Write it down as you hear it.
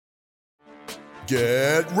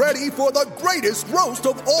Get ready for the greatest roast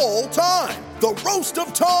of all time, the Roast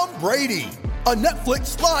of Tom Brady, a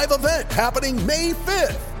Netflix live event happening May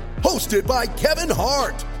 5th. Hosted by Kevin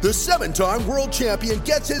Hart, the 7-time world champion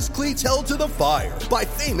gets his cleats held to the fire by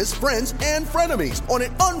famous friends and frenemies on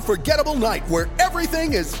an unforgettable night where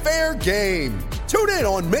everything is fair game. Tune in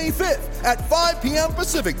on May 5th at 5 p.m.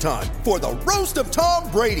 Pacific time for the Roast of Tom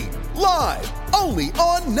Brady, live only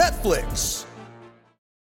on Netflix.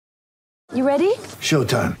 You ready?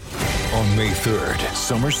 Showtime. On May 3rd,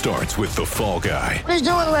 summer starts with The Fall Guy. Let's do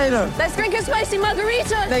it later. Let's drink a spicy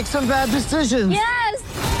margarita. Make some bad decisions. Yes!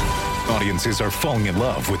 Audiences are falling in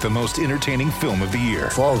love with the most entertaining film of the year.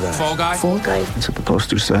 Fall Guy. Fall Guy? Fall guy. That's what the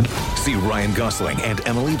poster said. See Ryan Gosling and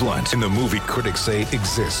Emily Blunt in the movie critics say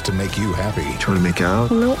exists to make you happy. Trying to make it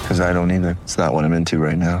out? Nope. Because I don't either. It's not what I'm into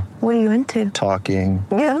right now. What are you into? Talking.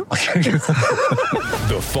 Yeah.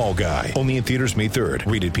 The Fall Guy. Only in theaters May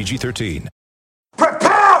 3rd. Rated PG-13.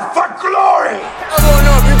 Prepare for glory! I wanna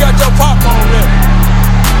know if you got your popcorn ready.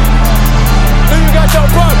 Do you got your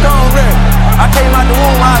popcorn ready? I came out the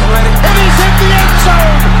womb, I was ready. And he's hit the end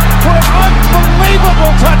zone for an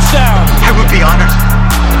unbelievable touchdown. I would be honored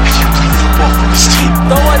if you played football for this team.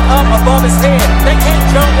 Throw it up above his head. They can't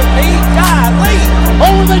jump with me. Golly.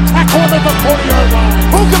 Oh, they tackle him at the 40-yard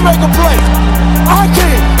line. Who can make a play? I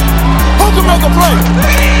can. Who can make a play?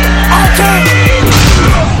 I can.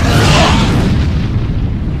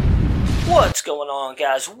 What's going on,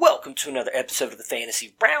 guys? Welcome to another episode of the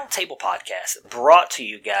Fantasy Roundtable Podcast, brought to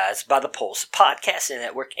you guys by the Pulse Podcasting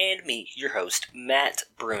Network and me, your host, Matt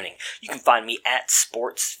Bruning. You can find me at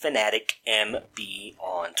SportsFanaticMB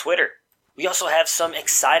on Twitter. We also have some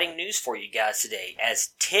exciting news for you guys today,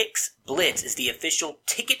 as TixBlitz is the official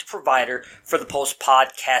ticket provider for the Pulse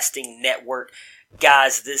Podcasting Network.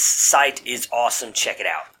 Guys, this site is awesome. Check it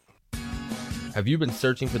out. Have you been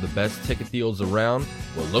searching for the best ticket deals around?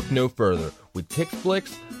 Well, look no further. With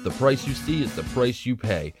TixBlitz, the price you see is the price you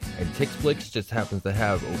pay. And TixBlitz just happens to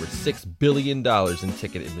have over $6 billion in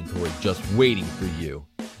ticket inventory just waiting for you.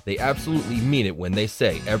 They absolutely mean it when they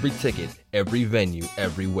say every ticket, every venue,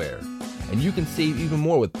 everywhere. And you can save even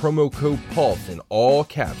more with promo code PULSE in all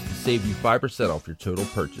caps to save you 5% off your total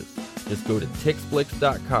purchase. Just go to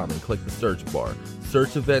TixBlitz.com and click the search bar.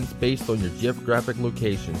 Search events based on your geographic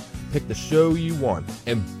location, pick the show you want,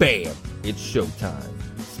 and bam, it's showtime.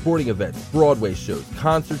 Sporting events, Broadway shows,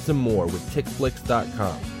 concerts, and more with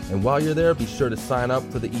TixBlitz.com. And while you're there, be sure to sign up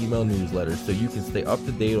for the email newsletter so you can stay up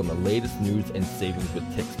to date on the latest news and savings with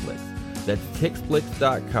TixBlitz. That's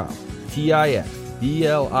TixBlitz.com, TixBlitz.com.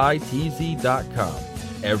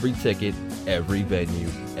 Every ticket, every venue,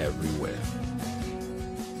 everywhere.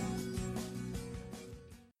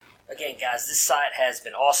 Again, guys, this site has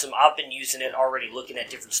been awesome. I've been using it already, looking at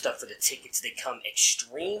different stuff for the tickets. They come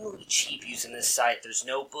extremely cheap using this site. There's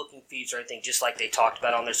no booking fees or anything, just like they talked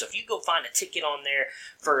about on there. So if you go find a ticket on there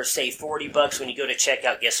for, say, $40, when you go to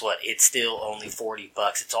checkout, guess what? It's still only $40.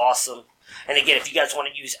 It's awesome. And again, if you guys want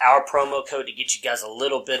to use our promo code to get you guys a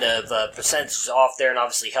little bit of percentages off there and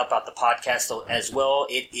obviously help out the podcast as well,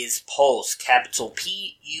 it is PULSE, capital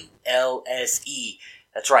P-U-L-S-E.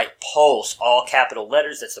 That's right, PULSE, all capital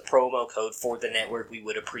letters. That's the promo code for the network. We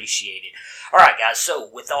would appreciate it. All right, guys, so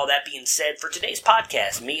with all that being said, for today's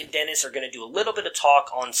podcast, me and Dennis are going to do a little bit of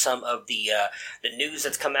talk on some of the news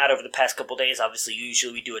that's come out over the past couple days. Obviously,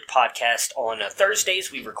 usually we do a podcast on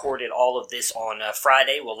Thursdays. We recorded all of this on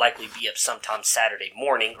Friday. We'll likely be up sometime Saturday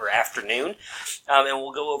morning or afternoon. And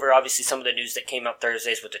we'll go over, obviously, some of the news that came out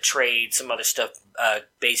Thursdays with the trade, some other stuff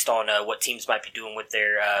based on what teams might be doing with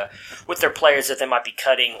their players that they might be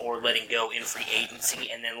cutting or letting go in free agency.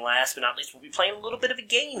 And then last but not least, we'll be playing a little bit of a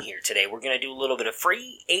game here today. We're going to do a little bit of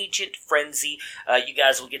free agent frenzy. You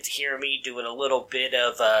guys will get to hear me doing a little bit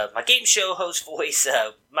of my game show host voice.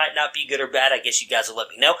 Might not be good or bad. I guess you guys will let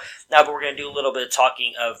me know. But we're going to do a little bit of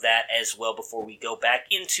talking of that as well before we go back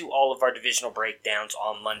into all of our divisional breakdowns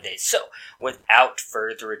on Monday. So, without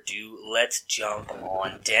further ado, let's jump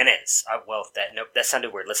on Dennis. That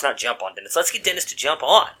sounded weird. Let's not jump on Dennis. Let's get Dennis to jump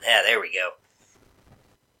on. Yeah, there we go.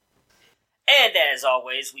 And as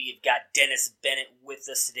always, we've got Dennis Bennett with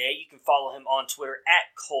us today. You can follow him on Twitter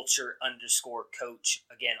at culture_coach.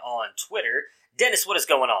 Again, on Twitter. Dennis, what is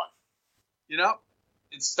going on? You know,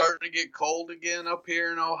 it's starting to get cold again up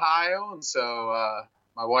here in Ohio, and so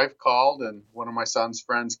my wife called, and one of my son's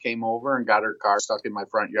friends came over and got her car stuck in my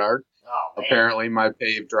front yard. Oh, man. Apparently, my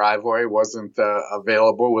paved driveway wasn't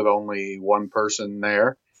available with only one person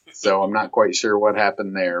there, so I'm not quite sure what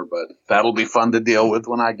happened there, but that'll be fun to deal with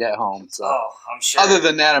when I get home. So, I'm sure. Other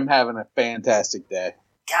than that, I'm having a fantastic day.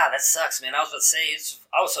 God, that sucks, man. I was about to say,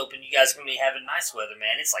 I was hoping you guys were going to be having nice weather,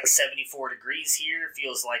 man. It's like 74 degrees here. It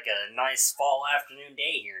feels like a nice fall afternoon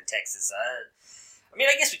day here in Texas. I mean,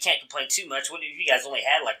 I guess we can't complain too much. What if you guys only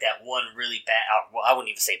had like that one really bad, well, I wouldn't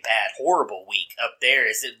even say bad, horrible week up there?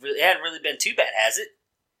 It hadn't really been too bad, has it?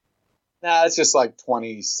 Nah, it's just like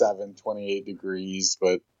 27, 28 degrees,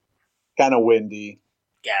 but kind of windy.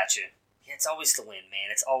 Gotcha. Yeah, it's always the wind, man.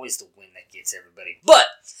 It's always the wind that gets everybody. But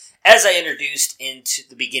as I introduced into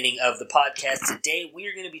the beginning of the podcast today, we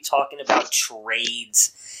are going to be talking about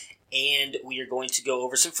trades, and we are going to go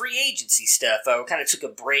over some free agency stuff. We kind of took a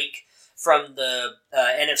break from the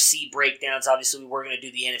NFC breakdowns. Obviously, we were going to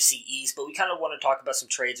do the NFC East, but we kind of want to talk about some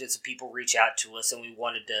trades that some people reach out to us, and we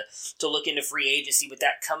wanted to look into free agency with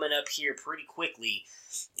that coming up here pretty quickly.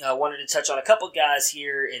 Wanted to touch on a couple guys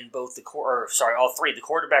here in both all three, the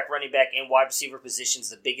quarterback, running back, and wide receiver positions,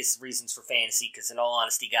 the biggest reasons for fantasy, because in all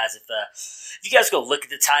honesty, guys, if you guys go look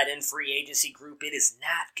at the tight end free agency group, it is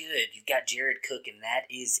not good. You've got Jared Cook, and that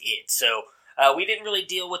is it. So we didn't really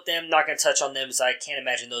deal with them. Not going to touch on them, because I can't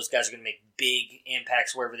imagine those guys are going to make big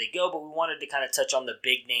impacts wherever they go, but we wanted to kind of touch on the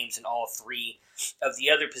big names in all three of the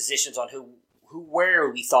other positions on where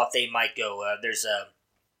we thought they might go. There's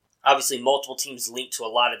obviously multiple teams linked to a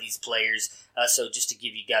lot of these players, so just to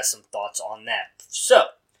give you guys some thoughts on that. So,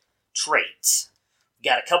 trades. We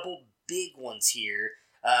got a couple big ones here.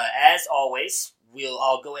 As always,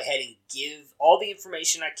 I'll go ahead and give all the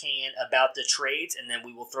information I can about the trades, and then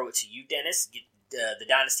we will throw it to you, Dennis, get the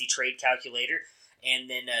Dynasty Trade Calculator, and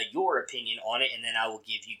then your opinion on it, and then I will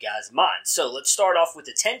give you guys mine. So let's start off with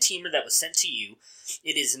the 10-teamer that was sent to you.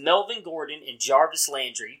 It is Melvin Gordon and Jarvis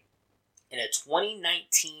Landry in a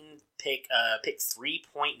 2019 pick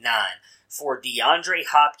 3.9 for DeAndre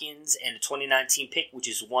Hopkins, and a 2019 pick, which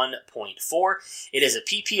is 1.4. It is a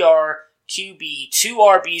PPR, QB, 2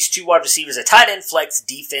 RBs, 2 wide receivers, a tight end, flex,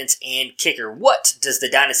 defense, and kicker. What does the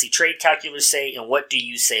Dynasty Trade Calculator say, and what do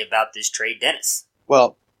you say about this trade, Dennis?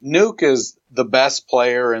 Well, Nuke is the best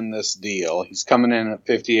player in this deal. He's coming in at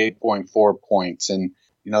 58.4 points. And,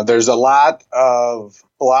 there's a lot of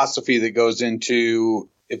philosophy that goes into,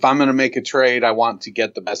 if I'm going to make a trade, I want to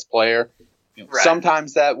get the best player. Right.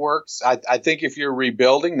 Sometimes that works. I think if you're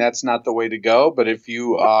rebuilding, that's not the way to go. But if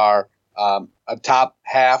you are a top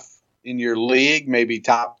half in your league, maybe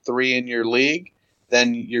top 3 in your league,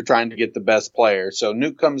 then you're trying to get the best player. So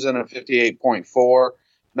Nuke comes in at 58.4.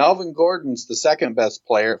 Melvin Gordon's the second best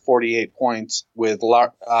player at 48 points, with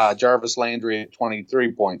Jarvis Landry at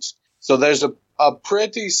 23 points. So there's a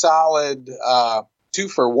pretty solid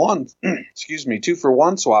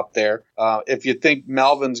 2-for-1 swap there. If you think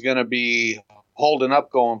Melvin's going to be holding up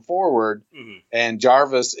going forward, and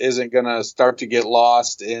Jarvis isn't going to start to get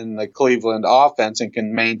lost in the Cleveland offense and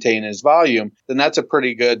can maintain his volume, then that's a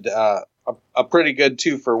pretty good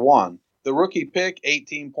 2-for-1. The rookie pick,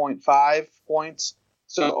 18.5 points.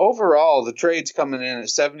 So overall, the trade's coming in at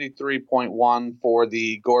 73.1 for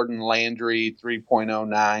the Gordon Landry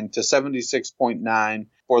 3.09 to 76.9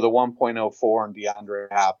 for the 1.04 on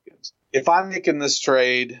DeAndre Hopkins. If I'm making this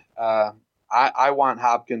trade, I want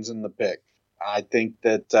Hopkins in the pick. I think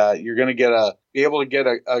that you're going to be able to get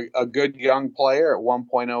a good young player at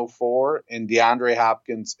 1.04, and DeAndre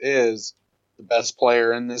Hopkins is the best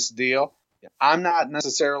player in this deal. I'm not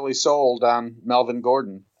necessarily sold on Melvin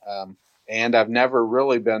Gordon. And I've never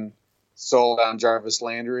really been sold on Jarvis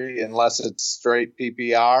Landry unless it's straight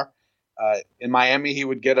PPR. In Miami, he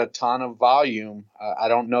would get a ton of volume. I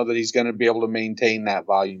don't know that he's going to be able to maintain that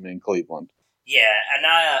volume in Cleveland. Yeah, and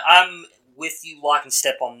I'm with you lock and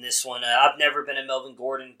step on this one. I've never been a Melvin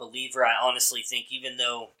Gordon believer. I honestly think, even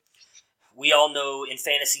though we all know in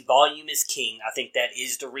fantasy volume is king, I think that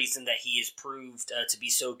is the reason that he is proved to be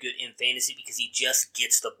so good in fantasy, because he just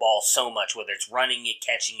gets the ball so much, whether it's running it,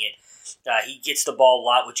 catching it. He gets the ball a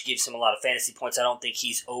lot, which gives him a lot of fantasy points. I don't think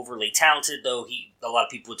he's overly talented, though. A lot of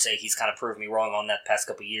people would say he's kind of proved me wrong on that past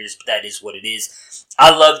couple of years, but that is what it is. I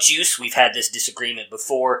love Juice. We've had this disagreement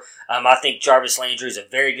before. I think Jarvis Landry is a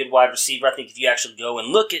very good wide receiver. I think if you actually go and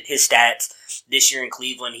look at his stats this year in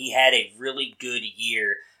Cleveland, he had a really good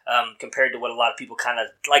year compared to what a lot of people kind of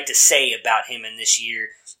like to say about him in this year.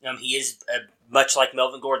 He is much like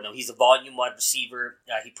Melvin Gordon, though. He's a volume wide receiver.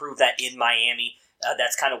 He proved that in Miami.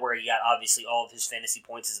 That's kind of where he got, obviously, all of his fantasy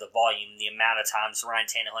points is the volume, the amount of times Ryan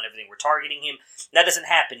Tannehill and everything were targeting him. That doesn't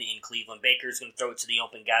happen in Cleveland. Baker's going to throw it to the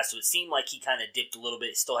open guy, so it seemed like he kind of dipped a little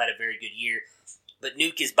bit, still had a very good year. But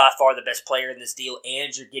Nuke is by far the best player in this deal,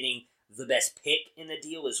 and you're getting the best pick in the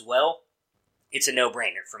deal as well. it's a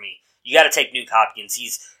no-brainer for me. You got to take Nuke Hopkins.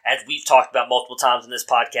 He's, as we've talked about multiple times in this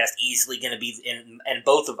podcast, easily going to be in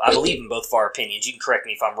both of, I believe in both of our opinions. You can correct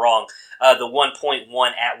me if I'm wrong. The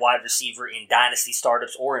 1.1 at wide receiver in dynasty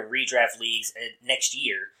startups or in redraft leagues next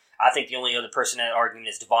year. I think the only other person in that argument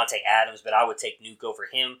is Devontae Adams, but I would take Nuke over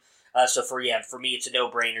him. So for me, it's a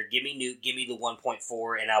no-brainer. Give me Nuke, give me the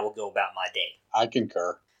 1.4, and I will go about my day. I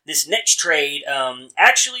concur. This next trade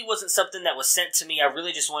actually wasn't something that was sent to me. I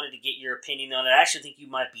really just wanted to get your opinion on it. I actually think you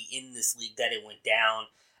might be in this league that it went down.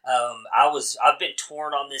 I've been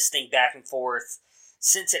torn on this thing back and forth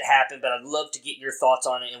since it happened, but I'd love to get your thoughts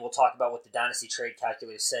on it, and we'll talk about what the Dynasty Trade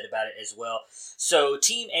Calculator said about it as well. So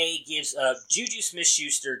Team A gives Juju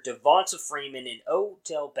Smith-Schuster, Devonta Freeman, and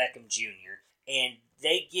Odell Beckham Jr., and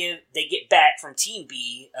they get back from Team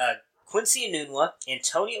B Quincy Enunwa,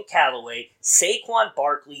 Antonio Callaway, Saquon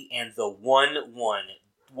Barkley, and the 1-1.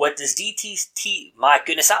 What does DTC... My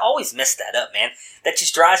goodness, I always mess that up, man. That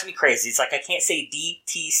just drives me crazy. It's like I can't say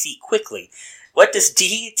DTC quickly. What does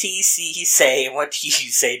DTC say, and what do you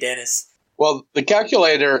say, Dennis? Well, the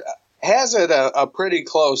calculator has it a pretty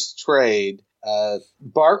close trade.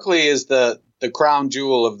 Barkley is the crown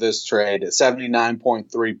jewel of this trade at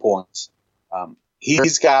 79.3 points.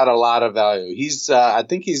 He's got a lot of value. I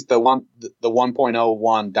think he's the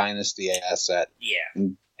 1.01 dynasty asset. Yeah.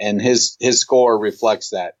 And his score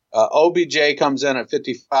reflects that. OBJ comes in at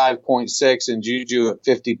 55.6 and Juju at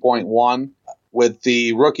 50.1 with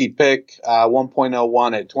the rookie pick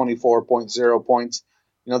 1.01 at 24.0 points.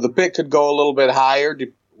 You know, the pick could go a little bit higher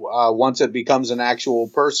once it becomes an actual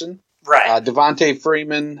person. Right. Devontae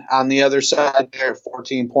Freeman on the other side there at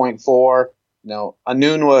 14.4. You know,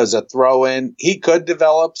 Enunwa is a throw-in. He could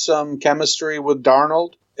develop some chemistry with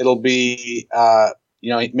Darnold. It'll be,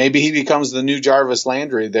 maybe he becomes the new Jarvis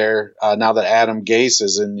Landry there now that Adam Gase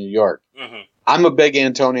is in New York. Mm-hmm. I'm a big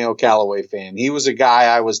Antonio Callaway fan. He was a guy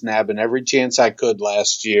I was nabbing every chance I could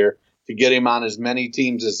last year to get him on as many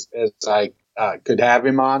teams as I could have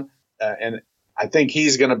him on. And I think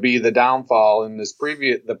he's going to be the downfall in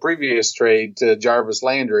the previous trade to Jarvis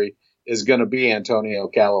Landry is going to be Antonio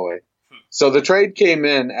Callaway. So the trade came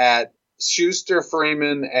in at Schuster,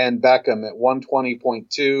 Freeman, and Beckham at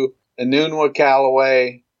 120.2, Enunwa,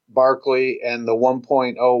 Callaway, Barkley, and the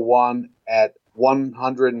 1.01 at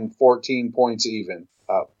 114 points even.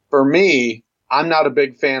 For me, I'm not a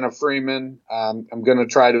big fan of Freeman. I'm going to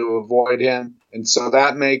try to avoid him, and so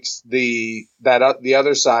that makes the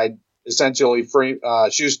other side essentially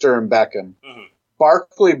Schuster and Beckham. Mm-hmm.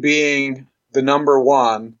 Barkley being the number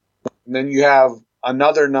one, and then you have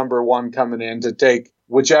another number one coming in to take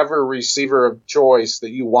whichever receiver of choice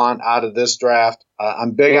that you want out of this draft.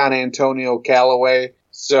 I'm big on Antonio Callaway,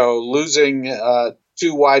 so losing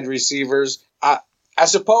two wide receivers, I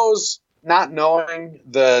suppose not knowing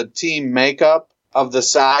the team makeup of the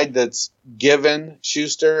side that's given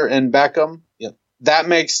Schuster and Beckham, that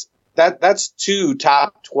makes that's two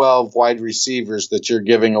top 12 wide receivers that you're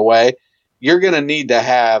giving away. You're going to need to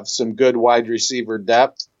have some good wide receiver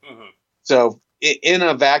depth. Mm-hmm. So in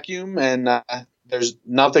a vacuum, and there's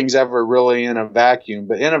nothing's ever really in a vacuum,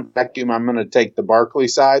 but in a vacuum, I'm going to take the Barkley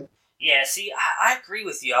side. Yeah, see, I agree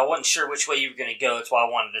with you. I wasn't sure which way you were going to go. That's why I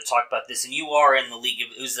wanted to talk about this. And you are in the league.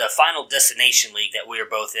 It was the Final Destination League that we were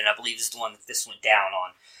both in. I believe this is the one that this went down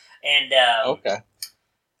on. And okay.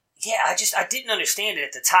 Yeah, I didn't understand it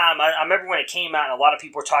at the time. I remember when it came out and a lot of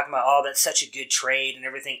people were talking about, oh, that's such a good trade and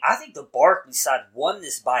everything. I think the Barkley side won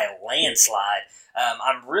this by a landslide.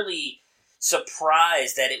 I'm really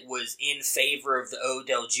surprised that it was in favor of the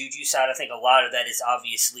Odell Juju side. I think a lot of that is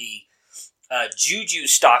obviously Juju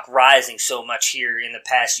stock rising so much here in the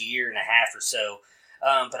past year and a half or so.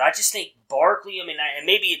 But I just think Barkley, and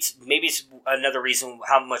maybe it's another reason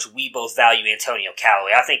how much we both value Antonio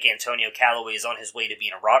Callaway. I think Antonio Callaway is on his way to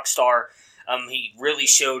being a rock star. He really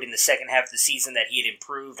showed in the second half of the season that he had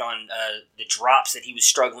improved on the drops that he was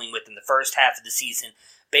struggling with in the first half of the season.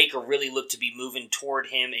 Baker really looked to be moving toward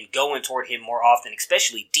him and going toward him more often,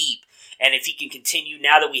 especially deep. And if he can continue,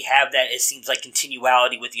 now that we have that, it seems like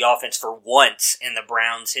continuality with the offense for once in the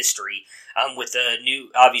Browns' history. With the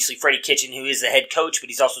new, obviously, Freddie Kitchen, who is the head coach, but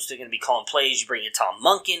he's also still going to be calling plays. You bring in Tom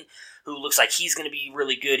Munkin, who looks like he's going to be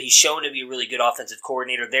really good. He's shown to be a really good offensive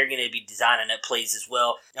coordinator. They're going to be designing up plays as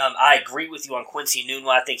well. I agree with you on Quincy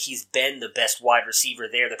Enunwa. I think he's been the best wide receiver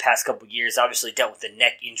there the past couple of years. Obviously dealt with the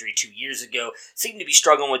neck injury 2 years ago. Seemed to be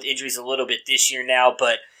struggling with injuries a little bit this year now,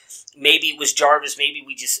 but maybe it was Jarvis. Maybe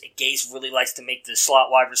Gase really likes to make the slot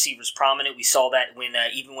wide receivers prominent. We saw that when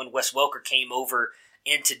even when Wes Welker came over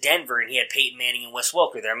into Denver, and he had Peyton Manning and Wes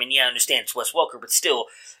Welker there. I mean, yeah, I understand it's Wes Welker, but still,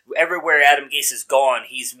 everywhere Adam Gase has gone,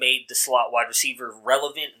 he's made the slot wide receiver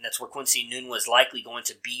relevant, and that's where Quincy Nunn was likely going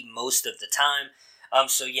to be most of the time.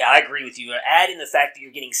 So, yeah, I agree with you. Add in the fact that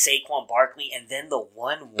you're getting Saquon Barkley and then the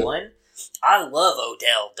 1-1. I love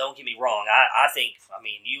Odell, don't get me wrong. I think, I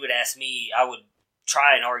mean, you would ask me, I would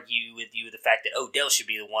try and argue with you the fact that Odell should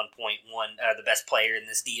be the 1.1, the best player in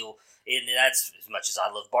this deal. And that's as much as I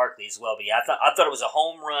love Barkley as well. But yeah, I thought it was a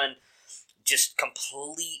home run, just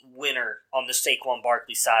complete winner on the Saquon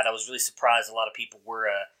Barkley side. I was really surprised a lot of people were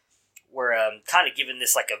kind of giving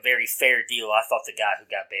this like a very fair deal. I thought the guy who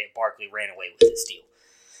got Barkley ran away with this deal.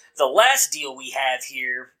 The last deal we have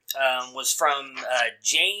here was from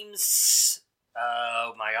James.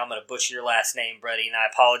 Oh my! I'm gonna butcher your last name, buddy, and I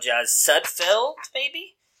apologize. Sudfeld,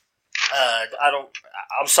 maybe.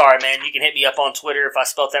 I'm sorry, man. You can hit me up on Twitter if I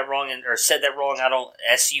spelt that wrong or said that wrong. Suidfield,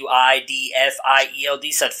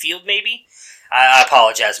 Sudfield, maybe. I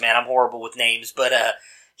apologize, man. I'm horrible with names, but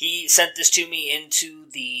he sent this to me into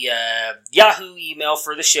the Yahoo email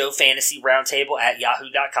for the show,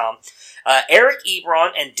 fantasyroundtable@yahoo.com. Eric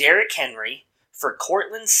Ebron and Derrick Henry for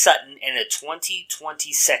Cortland Sutton in a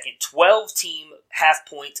 2022 12-team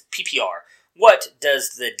half-point PPR. What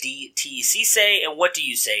does the DTC say, and what do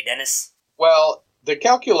you say, Dennis? Well, the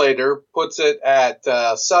calculator puts it at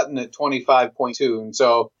Sutton at 25.2, and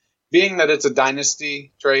so being that it's a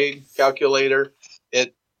dynasty trade calculator,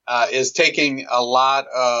 it is taking a lot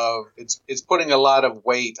of it's putting a lot of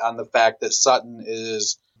weight on the fact that Sutton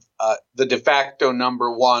is the de facto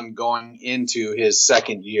number one going into his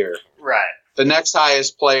second year. Right. The next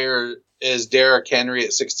highest player is Derrick Henry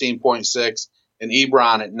at 16.6 and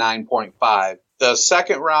Ebron at 9.5. The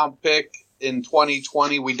second round pick in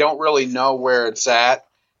 2020, we don't really know where it's at,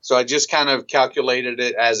 so I just kind of calculated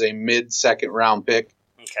it as a mid-second round pick.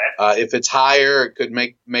 Okay. If it's higher, it could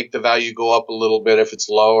make the value go up a little bit. If it's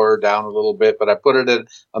lower, down a little bit. But I put it at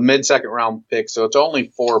a mid-second round pick, so it's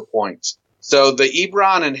only 4 points. So the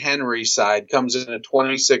Ebron and Henry side comes in at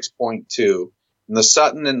 26.2, and the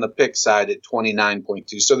Sutton and the pick side at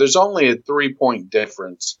 29.2. So there's only a 3-point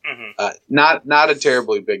difference. Mm-hmm. Not a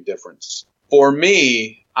terribly big difference. For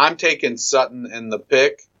me, I'm taking Sutton and the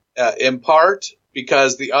pick in part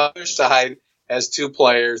because the other side has two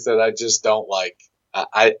players that I just don't like.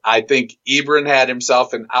 I think Ebron had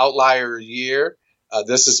himself an outlier year.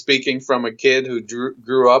 This is speaking from a kid who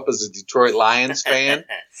grew up as a Detroit Lions fan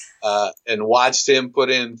and watched him put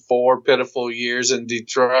in 4 pitiful years in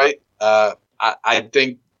Detroit. I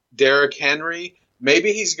think Derrick Henry,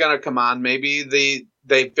 maybe he's going to come on. Maybe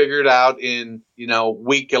they figured out in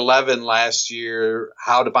week 11 last year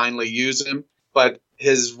how to finally use him. But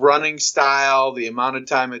his running style, the amount of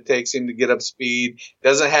time it takes him to get up speed,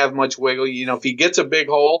 doesn't have much wiggle. If he gets a big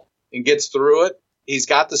hole and gets through it, he's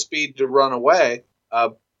got the speed to run away.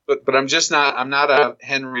 But I'm not a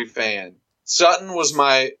Henry fan. Sutton was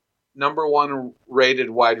my number 1 rated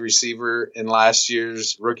wide receiver in last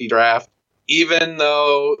year's rookie draft. Even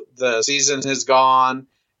though the season has gone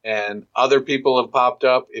and other people have popped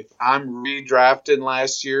up, if I'm redrafting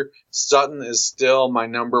last year, Sutton is still my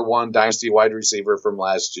number 1 dynasty wide receiver from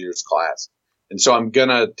last year's class. And so I'm going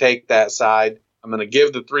to take that side. I'm going to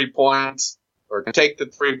give the 3 points or take the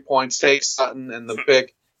 3 points, take Sutton and the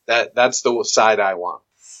pick. That's the side I want.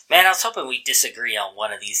 Man, I was hoping we'd disagree on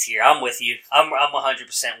one of these here. I'm with you. I'm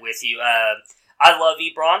 100% with you. I love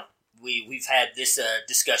Ebron. We've had this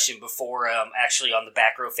discussion before, actually on the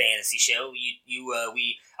Back Row Fantasy Show.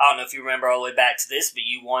 I don't know if you remember all the way back to this, but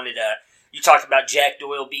you talked about Jack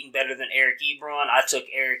Doyle being better than Eric Ebron. I took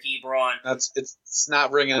Eric Ebron. It's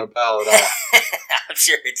not ringing a bell at all. I'm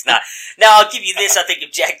sure it's not. Now, I'll give you this. I think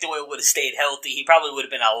if Jack Doyle would have stayed healthy, he probably would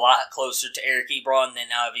have been a lot closer to Eric Ebron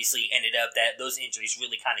than obviously ended up. That those injuries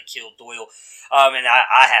really kind of killed Doyle. And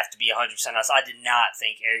I have to be 100% honest. I did not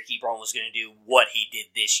think Eric Ebron was going to do what he did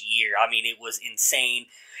this year. I mean, it was insane.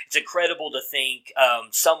 It's incredible to think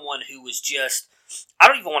someone who was just, I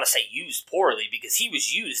don't even want to say used poorly, because he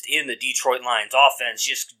was used in the Detroit Lions offense,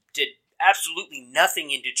 just did absolutely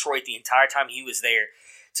nothing in Detroit the entire time he was there.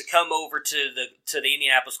 To come over to the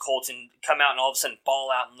Indianapolis Colts and come out and all of a sudden ball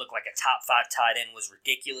out and look like a top 5 tight end was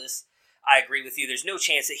ridiculous. I agree with you. There's no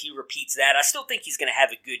chance that he repeats that. I still think he's going to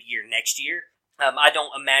have a good year next year. I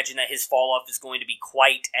don't imagine that his fall off is going to be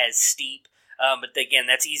quite as steep. But again,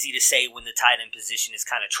 that's easy to say when the tight end position is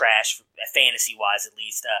kind of trash, fantasy-wise at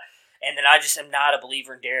least. And then I just am not a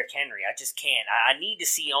believer in Derrick Henry. I just can't. I need to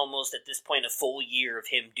see almost at this point a full year of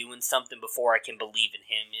him doing something before I can believe in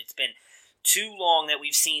him. It's been too long that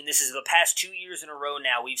we've seen, this is the past 2 years in a row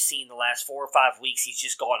now, we've seen the last 4 or 5 weeks he's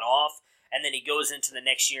just gone off, and then he goes into the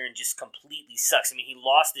next year and just completely sucks. I mean, he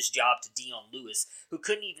lost his job to Dion Lewis, who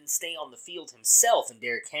couldn't even stay on the field himself, and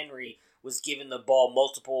Derrick Henry was given the ball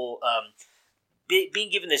multiple, being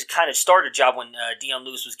given this kind of starter job when Dion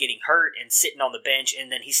Lewis was getting hurt and sitting on the bench,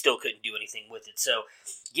 and then he still couldn't do anything with it. So,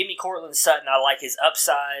 give me Courtland Sutton. I like his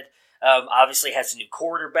upside. Obviously has a new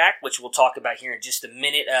quarterback, which we'll talk about here in just a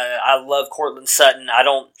minute. I love Courtland Sutton.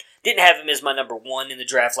 Didn't have him as my number one in the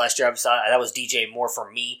draft last year. That was DJ Moore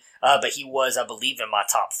for me, but he was, I believe, in my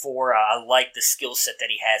top 4. I like the skill set that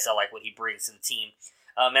he has. I like what he brings to the team.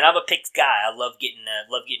 And I'm a picks guy. I love getting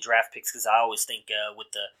draft picks because I always think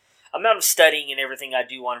with the amount of studying and everything I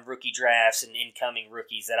do on rookie drafts and incoming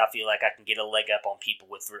rookies that I feel like I can get a leg up on people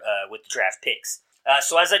with the draft picks.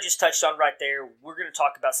 So as I just touched on right there, we're going to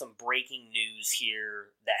talk about some breaking news here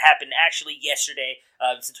that happened actually yesterday.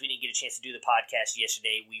 Since we didn't get a chance to do the podcast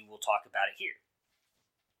yesterday, we will talk about it here.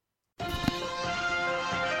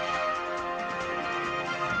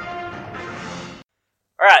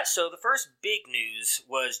 All right, so the first big news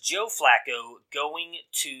was Joe Flacco going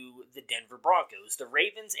to the Denver Broncos. The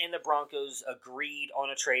Ravens and the Broncos agreed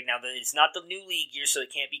on a trade. Now, it's not the new league year, so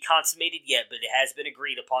it can't be consummated yet, but it has been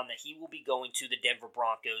agreed upon that he will be going to the Denver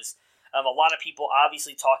Broncos. A lot of people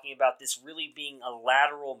obviously talking about this really being a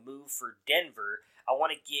lateral move for Denver. I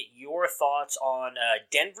want to get your thoughts on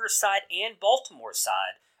Denver's side and Baltimore's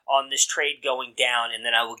side on this trade going down, and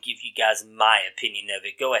then I will give you guys my opinion of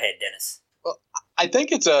it. Go ahead, Dennis. Well, I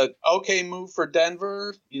think it's a okay move for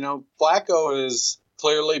Denver. You know, Flacco is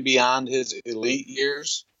clearly beyond his elite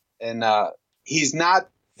years, and he's not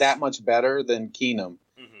that much better than Keenum.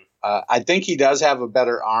 Mm-hmm. I think he does have a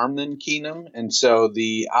better arm than Keenum, and so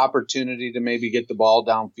the opportunity to maybe get the ball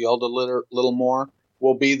downfield a little more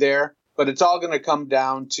will be there. But it's all going to come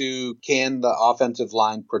down to, can the offensive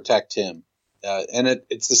line protect him? And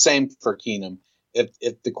it's the same for Keenum.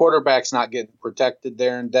 If the quarterback's not getting protected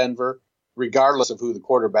there in Denver, regardless of who the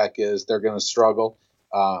quarterback is, they're going to struggle.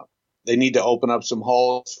 They need to open up some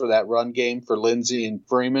holes for that run game for Lindsey and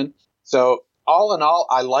Freeman. So all in all,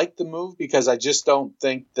 I like the move because I just don't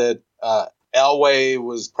think that Elway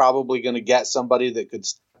was probably going to get somebody that could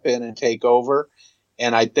step in and take over.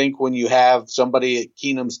 And I think when you have somebody at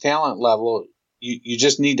Keenum's talent level, you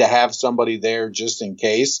just need to have somebody there just in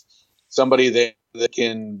case, somebody that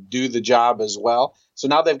can do the job as well. So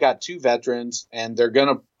now they've got 2 veterans, and they're going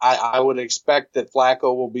to – I would expect that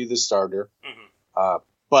Flacco will be the starter. Mm-hmm.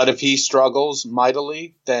 But if he struggles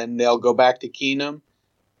mightily, then they'll go back to Keenum.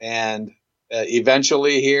 And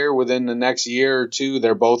eventually here, within the next year or 2,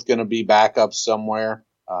 they're both going to be backups somewhere,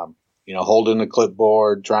 holding the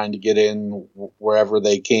clipboard, trying to get in wherever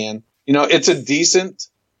they can. It's a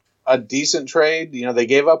decent trade. They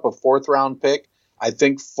gave up a 4th-round pick. I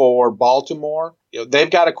think for Baltimore,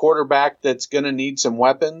 they've got a quarterback that's going to need some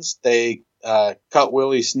weapons. They cut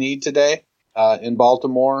Willie Snead today in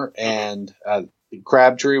Baltimore, and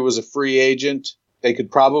Crabtree was a free agent. They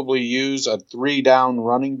could probably use a 3-down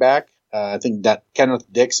running back. I think that Kenneth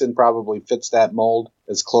Dixon probably fits that mold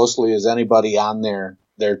as closely as anybody on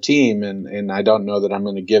their team, and I don't know that I'm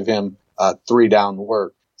going to give him 3-down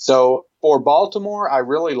work. So for Baltimore, I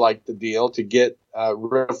really like the deal to get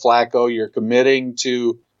rid of Flacco. You're committing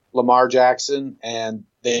to Lamar Jackson, and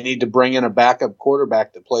they need to bring in a backup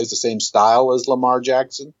quarterback that plays the same style as Lamar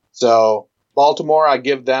Jackson. So Baltimore, I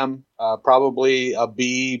give them probably a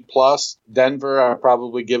B+. Denver, I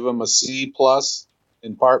probably give them a C+,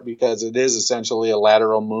 in part because it is essentially a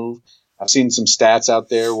lateral move. I've seen some stats out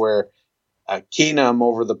there where Keenum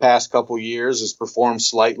over the past couple years has performed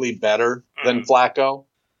slightly better than Flacco.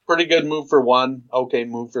 Pretty good move for one, okay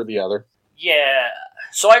move for the other. Yeah,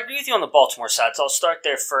 so I agree with you on the Baltimore side, so I'll start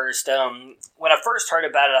there first. When I first heard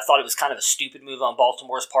about it, I thought it was kind of a stupid move on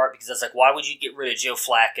Baltimore's part because I was like, why would you get rid of Joe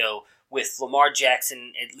Flacco with Lamar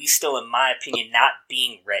Jackson, at least still in my opinion, not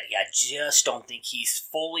being ready? I just don't think he's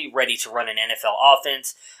fully ready to run an NFL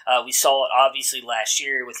offense. We saw it obviously last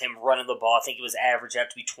year with him running the ball. I think it was average out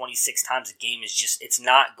to be 26 times a game. It's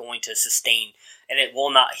not going to sustain, and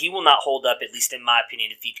he will not hold up, at least in my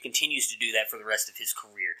opinion, if he continues to do that for the rest of his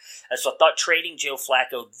career. So I thought trading Joe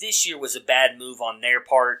Flacco this year was a bad move on their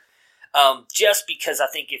part, just because I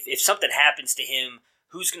think if something happens to him,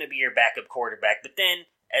 who's going to be your backup quarterback? But then,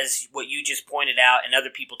 as what you just pointed out and other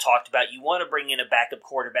people talked about, you want to bring in a backup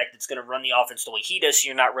quarterback that's going to run the offense the way he does, so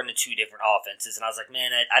you're not running 2 different offenses. And I was like,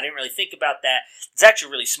 man, I didn't really think about that. It's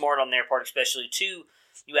actually really smart on their part, especially, too.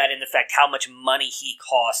 You add in the fact how much money he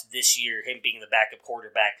cost this year, him being the backup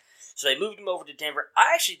quarterback. So they moved him over to Denver.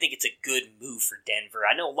 I actually think it's a good move for Denver.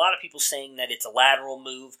 I know a lot of people saying that it's a lateral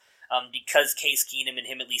move because Case Keenum and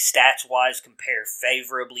him, at least stats-wise, compare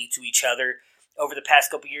favorably to each other. over the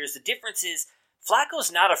past couple years. The difference is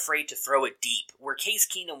Flacco's not afraid to throw it deep, where Case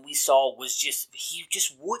Keenum we saw he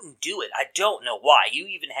just wouldn't do it. I don't know why. You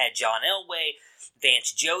even had John Elway,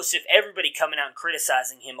 Vance Joseph, everybody coming out and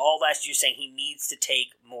criticizing him all last year, saying he needs to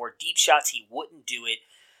take more deep shots. He wouldn't do it.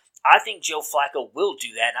 I think Joe Flacco will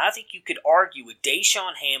do that, and I think you could argue with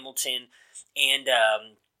Deshaun Hamilton and,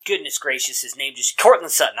 goodness gracious, his name just,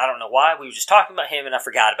 Courtland Sutton. I don't know why. We were just talking about him, and I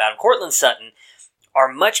forgot about him. Courtland Sutton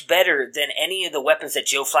are much better than any of the weapons that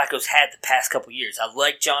Joe Flacco's had the past couple years. I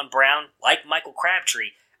like John Brown, like Michael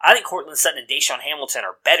Crabtree. I think Courtland Sutton and Deshaun Hamilton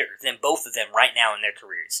are better than both of them right now in their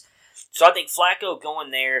careers. So I think Flacco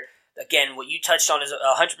going there, again, what you touched on is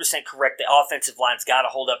 100% correct. The offensive line's got to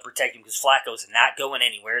hold up, protect him, because Flacco's not going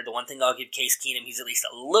anywhere. The one thing I'll give Case Keenum, he's at least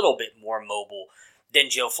a little bit more mobile than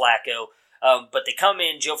Joe Flacco. But they come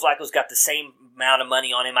in, Joe Flacco's got the same amount of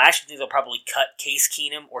money on him. I actually think they'll probably cut Case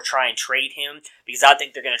Keenum or try and trade him, because I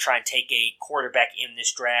think they're going to try and take a quarterback in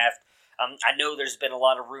this draft. I know there's been a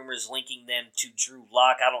lot of rumors linking them to Drew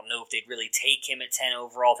Lock. I don't know if they'd really take him at 10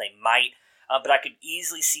 overall. They might. But I could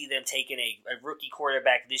easily see them taking a rookie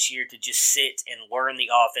quarterback this year to just sit and learn the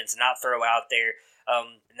offense, not throw out there.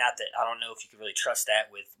 Not that I don't know if you can really trust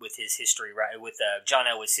that with his history, right? With John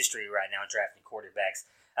Elway's history right now drafting quarterbacks.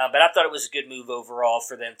 But I thought it was a good move overall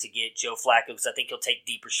for them to get Joe Flacco, because I think he'll take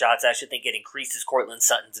deeper shots. I actually think it increases Courtland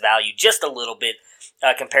Sutton's value just a little bit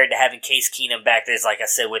compared to having Case Keenum back there. Like I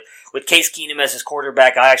said, with Case Keenum as his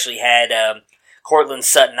quarterback, I actually had Courtland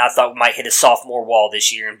Sutton I thought might hit a sophomore wall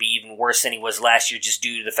this year and be even worse than he was last year, just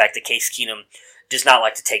due to the fact that Case Keenum does not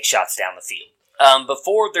like to take shots down the field.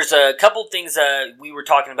 There's a couple things we were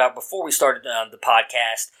talking about before we started the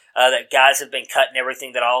podcast. That guys have been cut and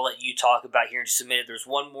everything that I'll let you talk about here in just a minute. There's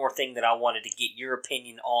one more thing that I wanted to get your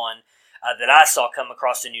opinion on that I saw come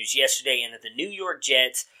across the news yesterday, and that the New York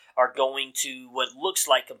Jets are going to, what looks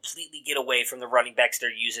like, completely get away from the running backs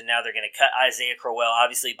they're using now. They're going to cut Isaiah Crowell.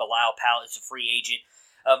 Obviously, Bilal Powell is a free agent.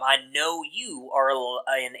 I know you are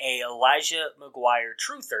an Elijah McGuire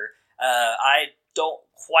truther. I don't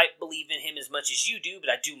quite believe in him as much as you do, but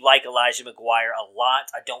I do like Elijah McGuire a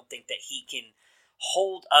lot. I don't think that he can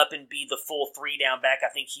hold up and be the full three-down back.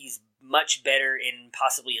 I think he's much better in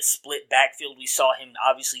possibly a split backfield. We saw him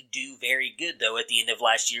obviously do very good, though, at the end of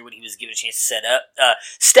last year when he was given a chance to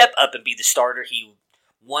step up and be the starter. He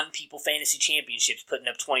won people fantasy championships, putting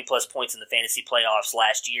up 20-plus points in the fantasy playoffs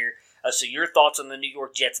last year. So your thoughts on the New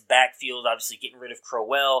York Jets backfield, obviously getting rid of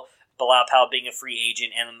Crowell, Bilal Powell being a free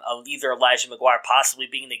agent, and either Elijah McGuire possibly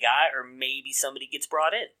being the guy, or maybe somebody gets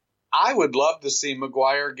brought in? I would love to see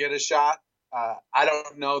McGuire get a shot. I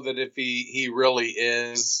don't know that if he really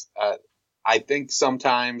is. I think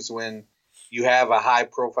sometimes when you have a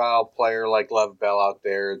high-profile player like Lev Bell out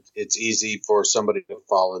there, it's easy for somebody to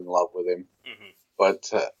fall in love with him. Mm-hmm.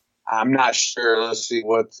 But I'm not sure. Let's see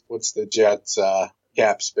what's the Jets'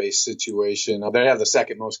 cap space situation. They have the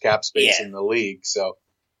second most cap space in the league. So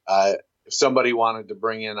if somebody wanted to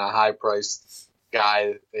bring in a high-priced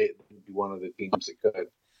guy, they'd be one of the teams that could.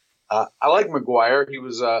 I like McGuire. He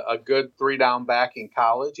was a good three-down back in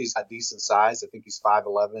college. He's got decent size. I think he's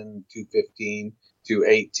 5'11", 215,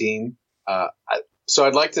 218. So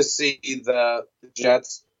I'd like to see the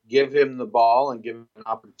Jets give him the ball and give him an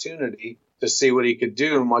opportunity to see what he could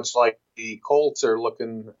do, much like the Colts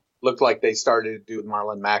look like they started to do with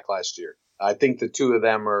Marlon Mack last year. I think the two of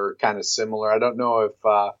them are kind of similar. I don't know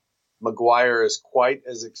if McGuire is quite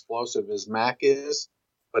as explosive as Mack is,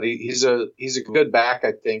 but he's a good back.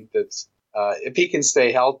 I think that's if he can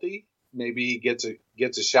stay healthy, maybe he gets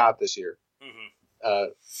a shot this year.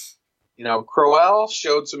 Mm-hmm. Crowell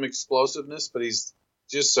showed some explosiveness, but he's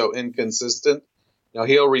just so inconsistent.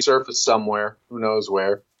 He'll resurface somewhere. Who knows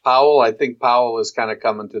where? I think Powell is kind of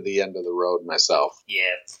coming to the end of the road myself.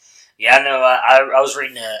 Yeah, I know. I was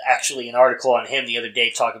reading actually an article on him the other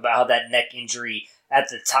day talking about how that neck injury at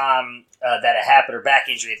the time that it happened, or back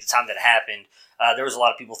injury at the time that it happened, there was a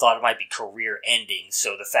lot of people thought it might be career-ending.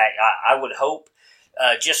 So the fact, I would hope,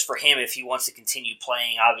 just for him, if he wants to continue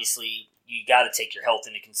playing, obviously you got to take your health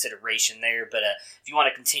into consideration there. But if you want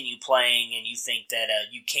to continue playing and you think that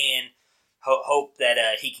you can, hope that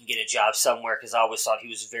he can get a job somewhere, because I always thought he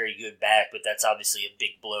was a very good back, but that's obviously a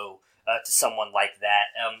big blow to someone like that.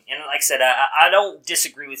 And like I said, I don't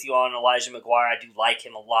disagree with you on Elijah McGuire. I do like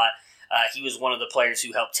him a lot. He was one of the players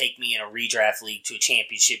who helped take me in a redraft league to a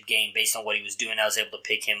championship game based on what he was doing. I was able to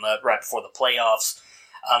pick him up right before the playoffs.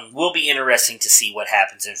 Will be interesting to see what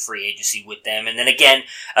happens in free agency with them. And then again,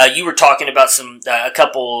 you were talking about a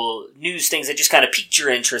couple news things that just kind of piqued your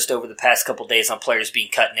interest over the past couple days on players being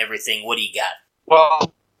cut and everything. What do you got?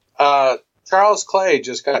 Well, Charles Clay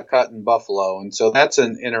just got cut in Buffalo, and so that's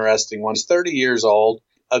an interesting one. He's 30 years old,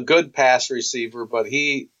 a good pass receiver, but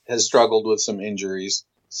he has struggled with some injuries.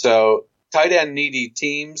 So tight end needy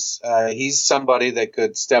teams, he's somebody that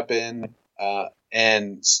could step in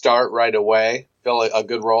and start right away, fill a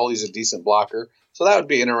good role. He's a decent blocker. So that would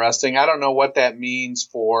be interesting. I don't know what that means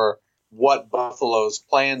for what Buffalo's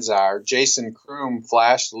plans are. Jason Kroom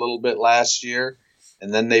flashed a little bit last year,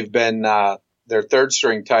 and then they've been their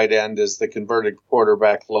third-string tight end is the converted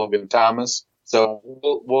quarterback Logan Thomas. So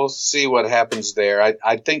we'll see what happens there.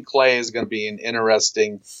 I think Clay is going to be an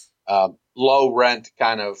interesting low-rent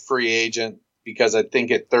kind of free agent because I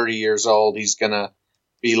think at 30 years old he's going to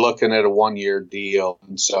be looking at a one-year deal.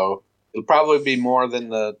 And so it'll probably be more than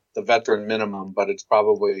the veteran minimum, but it's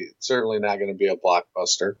certainly not going to be a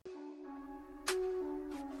blockbuster.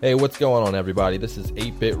 Hey, what's going on, everybody? This is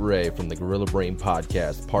 8-Bit Ray from the Gorilla Brain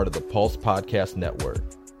Podcast, part of the Pulse Podcast Network.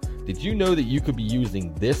 Did you know that you could be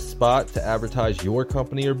using this spot to advertise your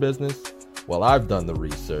company or business? Well, I've done the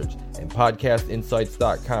research, and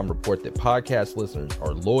PodcastInsights.com report that podcast listeners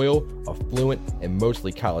are loyal, affluent, and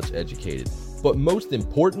mostly college educated. But most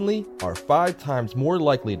importantly, are 5 times more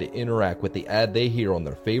likely to interact with the ad they hear on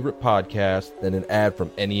their favorite podcast than an ad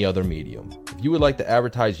from any other medium. If you would like to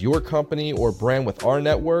advertise your company or brand with our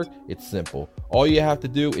network, it's simple. All you have to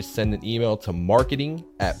do is send an email to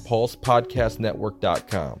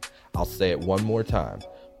marketing@pulsepodcastnetwork.com. I'll say it one more time.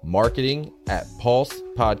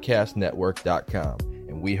 marketing@pulsepodcastnetwork.com.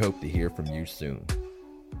 And we hope to hear from you soon.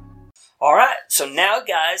 All right, so now,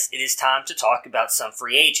 guys, it is time to talk about some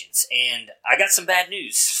free agents. And I got some bad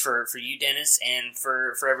news for you, Dennis, and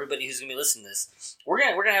for everybody who's going to be listening to this. We're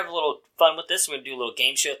gonna have a little fun with this. We're going to do a little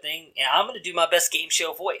game show thing, and I'm going to do my best game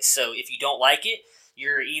show voice. So if you don't like it,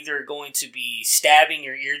 you're either going to be stabbing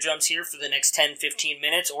your eardrums here for the next 10-15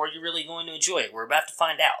 minutes, or you're really going to enjoy it. We're about to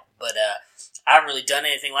find out. But I haven't really done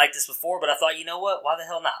anything like this before, but I thought, you know what? Why the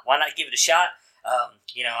hell not? Why not give it a shot?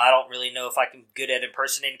 I don't really know if I'm good at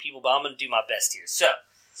impersonating people, but I'm going to do my best here. So,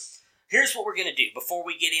 here's what we're going to do. Before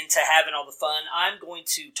we get into having all the fun, I'm going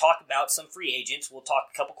to talk about some free agents. We'll talk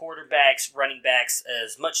a couple quarterbacks, running backs,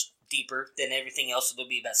 as much deeper than everything else. So, there'll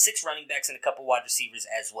be about 6 running backs and a couple wide receivers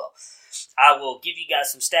as well. I will give you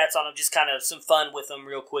guys some stats on them, just kind of some fun with them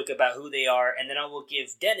real quick about who they are. And then I will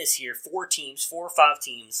give Dennis here 4 or 5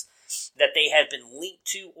 teams that they have been linked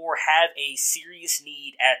to or have a serious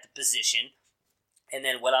need at the position. And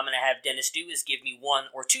then what I'm going to have Dennis do is give me 1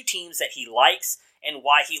 or 2 teams that he likes and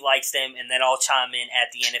why he likes them, and then I'll chime in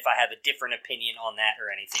at the end if I have a different opinion on that or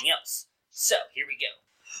anything else. So, here we go.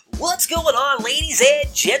 What's going on, ladies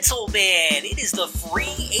and gentlemen? It is the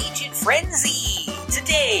Free Agent Frenzy.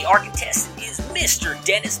 Today, our contestant is Mr.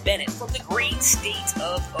 Dennis Bennett from the great state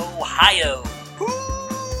of Ohio.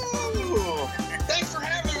 Ooh, thanks for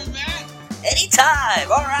having me, man. Anytime.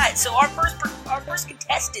 All right, so our first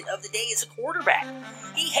contestant of the day is a quarterback.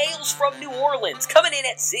 He hails from New Orleans, coming in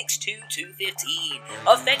at 6'2", 215,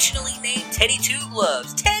 affectionately named Teddy Two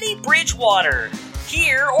Gloves, Teddy Bridgewater.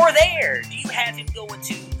 Here or there, do you have him going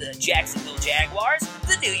to the Jacksonville Jaguars,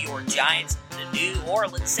 the New York Giants, the New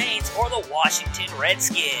Orleans Saints, or the Washington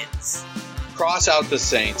Redskins? Cross out the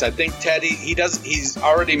Saints. I think Teddy, he's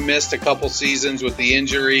already missed a couple seasons with the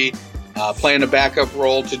injury, playing a backup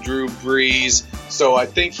role to Drew Brees. So I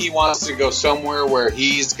think he wants to go somewhere where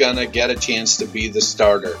he's going to get a chance to be the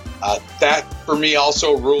starter. That, for me,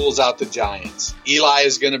 also rules out the Giants. Eli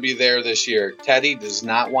is going to be there this year. Teddy does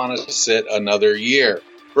not want to sit another year.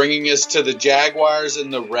 Bringing us to the Jaguars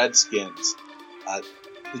and the Redskins.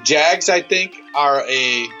 The Jags, I think,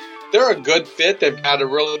 they're a good fit. They've got a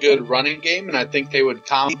really good running game, and I think they would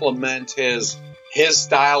complement his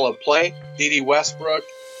style of play. Dede Westbrook,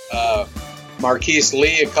 Marquise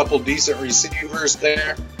Lee, a couple decent receivers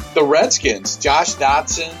there. The Redskins, Josh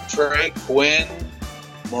Dotson, Trey Quinn,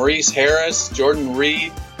 Maurice Harris, Jordan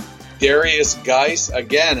Reed, Darius Geis.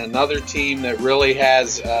 Again, another team that really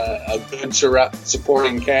has a good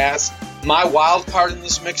supporting cast. My wild card in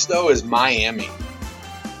this mix, though, is Miami.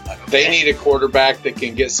 They need a quarterback that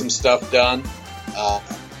can get some stuff done.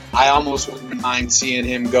 I almost wouldn't mind seeing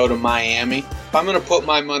him go to Miami. If I'm going to put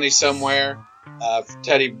my money somewhere, for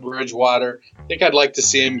Teddy Bridgewater, I think I'd like to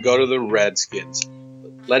see him go to the Redskins.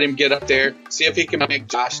 Let him get up there, see if he can make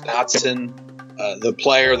Josh Dotson the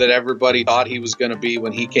player that everybody thought he was going to be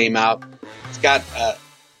when he came out. He's got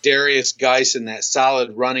Darius Geis in that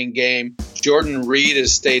solid running game. Jordan Reed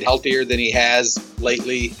has stayed healthier than he has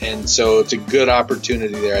lately, and so it's a good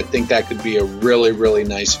opportunity there. I think that could be a really, really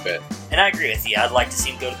nice fit. And I agree with you. I'd like to see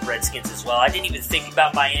him go to the Redskins as well. I didn't even think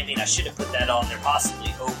about Miami, and I should have put that on there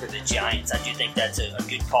possibly over the Giants. I do think that's a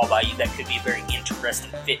good call by you. That could be a very interesting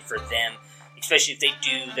fit for them. especially if they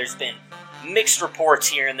do. There's been mixed reports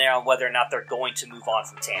here and there on whether or not they're going to move on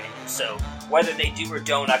from Tannehill. So whether they do or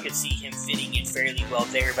don't, I could see him fitting in fairly well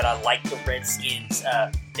there. But I like the Redskins.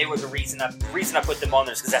 They were the reason I put them on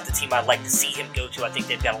there is because that's the team I'd like to see him go to. I think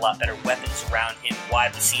they've got a lot better weapons around him,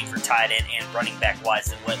 wide receiver, tight end, and running back wise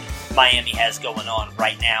than what Miami has going on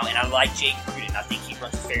right now. And I like Jake Gruden. I think he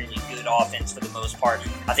runs a fairly good offense for the most part.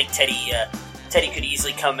 I think Teddy could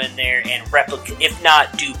easily come in there and replicate, if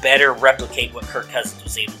not do better, replicate what Kirk Cousins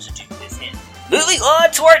was able to do with him. Moving on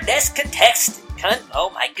to our next contestant. Oh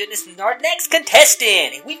my goodness, our next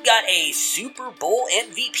contestant. We've got a Super Bowl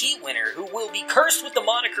MVP winner who will be cursed with the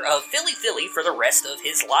moniker of Philly for the rest of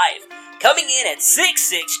his life. Coming in at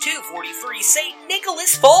 6'6", 243, St.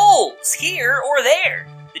 Nicholas Foles. Here or there.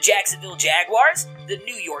 The Jacksonville Jaguars, the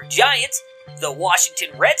New York Giants, the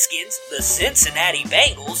Washington Redskins, the Cincinnati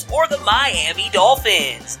Bengals, or the Miami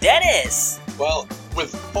Dolphins. Dennis. Well,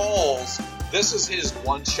 with Foles, this is his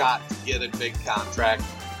one shot to get a big contract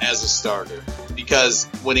as a starter. Because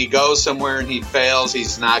when he goes somewhere and he fails,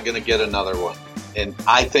 he's not going to get another one. And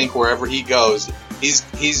I think wherever he goes, he's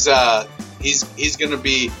going to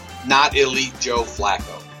be not elite Joe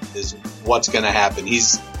Flacco is what's going to happen.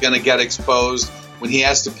 He's going to get exposed when he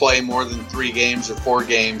has to play more than 3 games or 4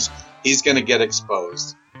 games. He's going to get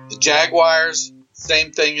exposed. The Jaguars,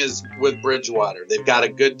 same thing as with Bridgewater. They've got a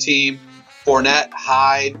good team. Fournette,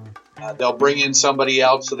 Hyde, they'll bring in somebody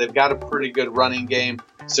else, so they've got a pretty good running game.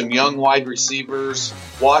 Some young wide receivers.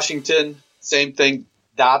 Washington, same thing.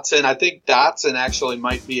 Dotson. I think Dotson actually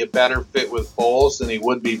might be a better fit with Foles than he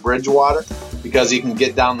would be Bridgewater because he can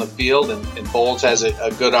get down the field and Foles has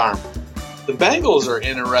a good arm. The Bengals are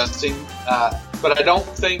interesting, but I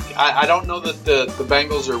don't know that the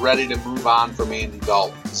Bengals are ready to move on from Andy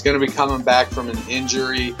Dalton. He's going to be coming back from an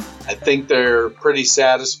injury. I think they're pretty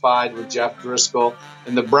satisfied with Jeff Driscoll.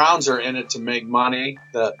 And the Browns are in it to make money.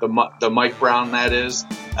 The Mike Brown, that is.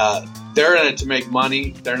 They're in it to make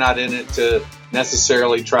money. They're not in it to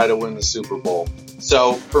necessarily try to win the Super Bowl.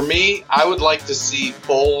 So for me, I would like to see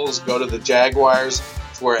Foles go to the Jaguars.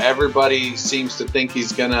 It's where everybody seems to think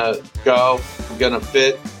he's going to go, going to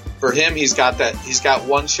fit. For him, he's got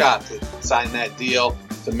one shot to sign that deal,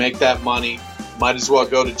 to make that money. Might as well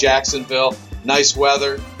go to Jacksonville. Nice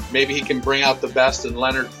weather. Maybe he can bring out the best in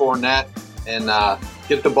Leonard Fournette and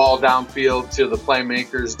get the ball downfield to the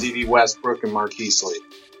playmakers, D.D. Westbrook and Marquise Lee.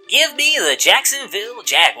 Give me the Jacksonville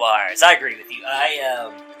Jaguars. I agree with you.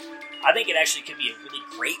 I think it actually could be a really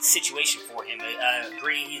great situation for him. I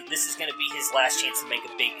agree. This is going to be his last chance to make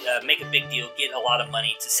a big deal, get a lot of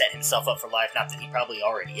money to set himself up for life. Not that he probably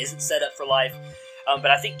already isn't set up for life,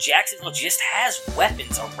 but I think Jacksonville just has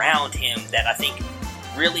weapons around him that I think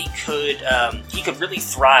really could he could really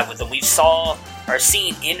thrive with them. We've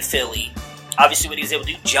seen in Philly, obviously what he was able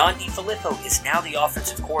to do. John DeFilippo is now the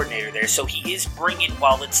offensive coordinator there, so he is bringing,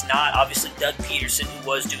 while it's not obviously Doug Peterson who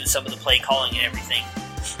was doing some of the play calling and everything,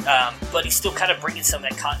 but he's still kind of bringing some of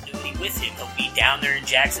that continuity with him. He'll be down there in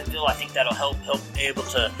Jacksonville. I think that'll help able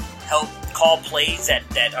to help call plays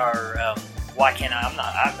that are why can't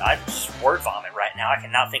I just word vomit right now. I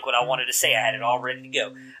cannot think what I wanted to say. I had it all ready to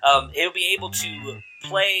go. He'll be able to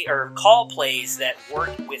play or call plays that work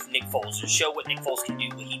with Nick Foles or show what Nick Foles can do,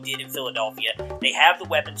 what he did in Philadelphia. They have the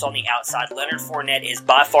weapons on the outside. Leonard Fournette is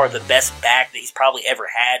by far the best back that he's probably ever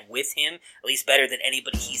had with him, at least better than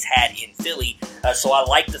anybody he's had in Philly. So I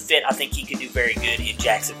like the fit. I think he could do very good in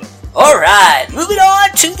Jacksonville. Alright, moving on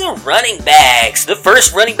to the running backs. The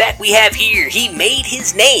first running back we have here, he made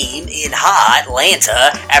his name in hot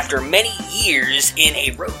Atlanta. After many years in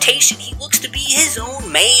a rotation, he looks to be his own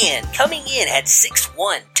man. Coming in at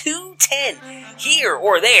 6'1", 210, here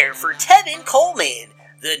or there for Tevin Coleman.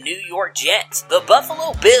 The New York Jets, the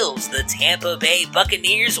Buffalo Bills, the Tampa Bay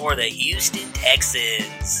Buccaneers, or the Houston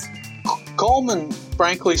Texans. Coleman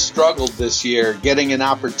frankly struggled this year getting an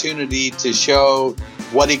opportunity to show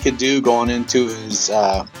what he could do going into his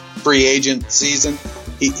free agent season.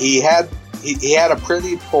 He had a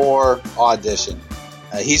pretty poor audition.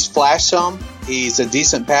 He's flashed some. He's a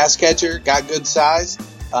decent pass catcher, got good size.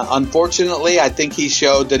 Unfortunately, I think he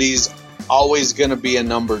showed that he's always going to be a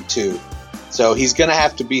number 2. So he's going to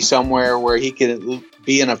have to be somewhere where he can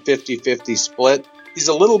be in a 50-50 split. He's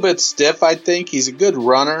a little bit stiff, I think. He's a good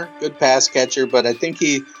runner, good pass catcher, but I think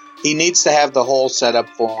he needs to have the hole set up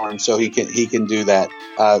for him so he can do that.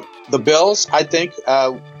 The Bills, I think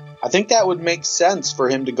that would make sense for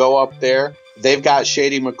him to go up there. They've got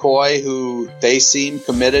Shady McCoy, who they seem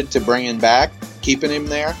committed to bringing back, keeping him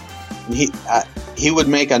there. And he would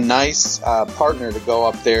make a nice partner to go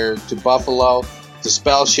up there to Buffalo, to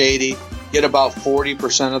spell Shady, get about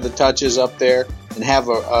 40% of the touches up there, and have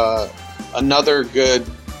another good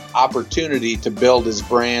opportunity to build his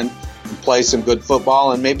brand and play some good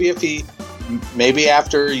football. And maybe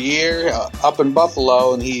after a year up in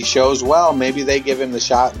Buffalo and he shows well, maybe they give him the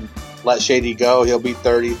shot and let Shady go. He'll be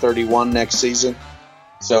 30, 31 next season.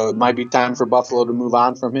 So it might be time for Buffalo to move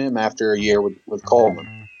on from him after a year with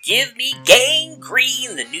Coleman. Give me Gang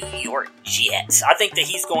Green, the New York Jets. I think that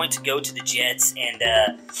he's going to go to the Jets, and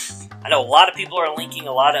I know a lot of people are linking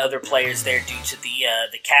a lot of other players there due to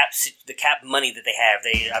the cap money that they have.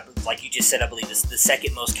 Like you just said, I believe it's the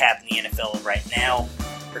second most cap in the NFL right now,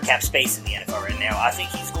 or cap space in the NFL right now. I think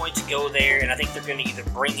he's going to go there, and I think they're going to either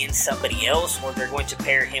bring in somebody else or they're going to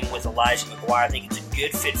pair him with Elijah McGuire. I think it's a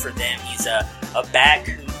good fit for them. He's a back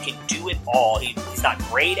who can do it all. He's not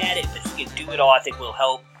great at it, but he can do it all. I think will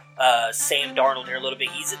help Sam Darnold here a little bit.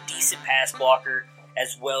 He's a decent pass blocker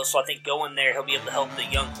as well, so I think going there, he'll be able to help the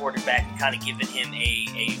young quarterback and kind of giving him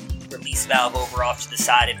a release valve over off to the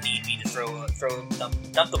side if need be to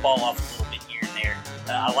dump the ball off a little bit here and there.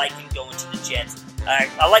 I like him going to the Jets.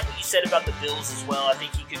 I like what you said about the Bills as well. I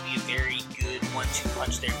think he could be a very good 1-2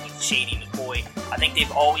 punch there with Shady McCoy. I think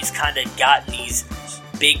they've always kind of gotten these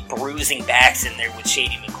big bruising backs in there with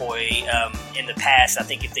Shady McCoy in the past. I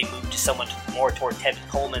think if they move to someone more toward Tevin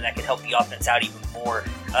Coleman, that could help the offense out even more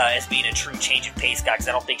as being a true change of pace guy, because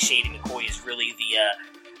I don't think Shady McCoy is really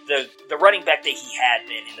the running back that he had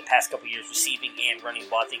been in the past couple years, receiving and running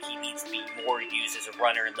ball. I think he needs to be more used as a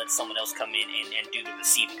runner and let someone else come in and do the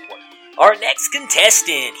receiving work. Our next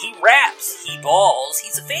contestant, he raps, he balls,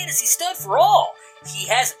 he's a fantasy stud for all. He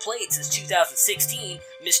hasn't played since 2016.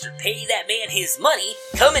 Mr. Pay That Man His Money,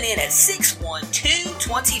 coming in at 6'1",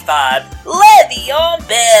 225, Le'Veon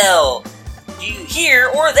Bell. You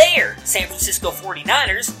here or there? San Francisco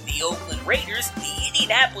 49ers, the Oakland Raiders, the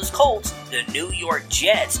Indianapolis Colts, the New York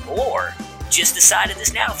Jets, or just decided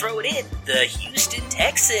this now, throw it in, the Houston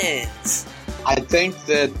Texans. I think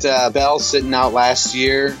that Bell sitting out last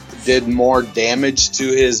year did more damage to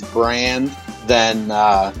his brand than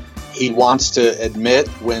he wants to admit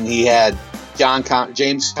when he had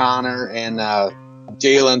James Conner and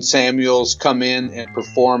Jalen Samuels come in and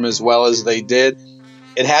perform as well as they did.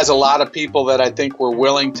 It has a lot of people that I think were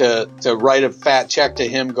willing to write a fat check to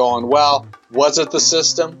him going, well, was it the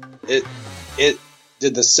system?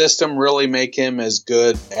 Did the system really make him as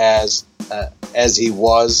good as he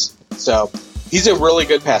was? So he's a really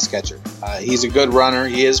good pass catcher. He's a good runner.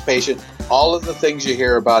 He is patient. All of the things you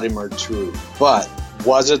hear about him are true. But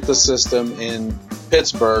was it the system in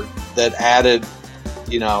Pittsburgh that added,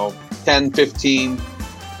 10, 15,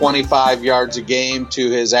 25 yards a game to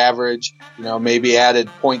his average? Maybe added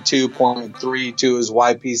 0.2, 0.3 to his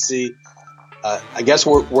YPC. I guess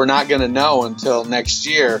we're not going to know until next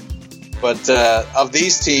year. But of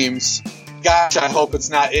these teams, gosh, I hope it's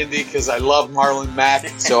not Indy because I love Marlon Mack.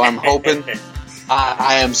 So I'm hoping,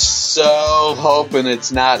 I am so hoping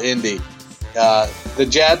it's not Indy. The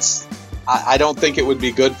Jets, I don't think it would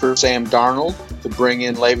be good for Sam Darnold to bring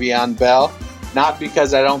in Le'Veon Bell. Not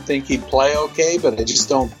because I don't think he'd play okay, but I just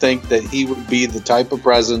don't think that he would be the type of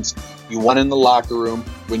presence you want in the locker room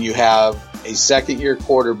when you have a second-year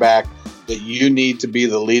quarterback that you need to be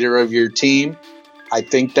the leader of your team. I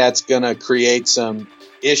think that's going to create some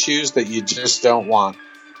issues that you just don't want.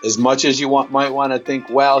 As much as you might want to think,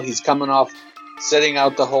 well, he's coming off sitting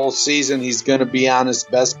out the whole season, he's going to be on his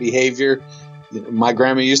best behavior. My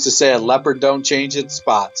grandma used to say, a leopard don't change its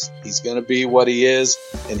spots. He's going to be what he is,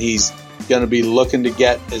 and he's going to be looking to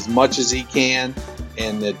get as much as he can,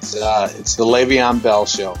 and it's the Le'Veon Bell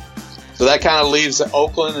show. So that kind of leaves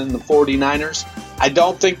Oakland and the 49ers. I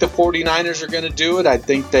don't think the 49ers are going to do it. I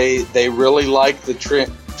think they really like the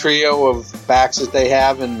trio of backs that they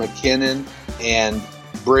have in McKinnon and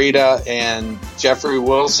Breida and Jeffrey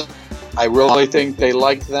Wilson. I really think they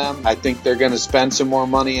like them. I think they're going to spend some more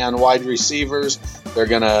money on wide receivers. They're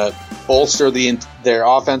going to bolster their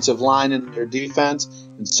offensive line and their defense.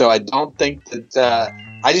 And so I don't think that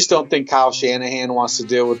I just don't think Kyle Shanahan wants to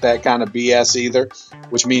deal with that kind of BS either,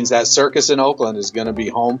 which means that circus in Oakland is going to be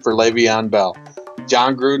home for Le'Veon Bell.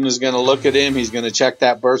 John Gruden is going to look at him. He's going to check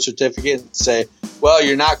that birth certificate and say, well,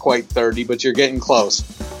 you're not quite 30, but you're getting close.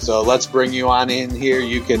 So let's bring you on in here.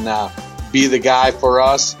 You can be the guy for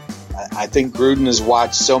us. I think Gruden has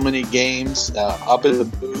watched so many games up in the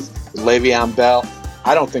booth with Le'Veon Bell.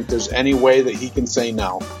 I don't think there's any way that he can say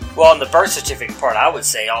no. Well, on the birth certificate part, I would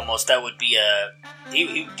say almost that would be he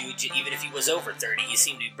would do, even if he was over 30. He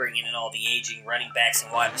seemed to be bringing in all the aging running backs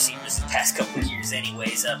and wide receivers the past couple of years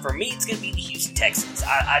anyways. For me, it's going to be the Houston Texans.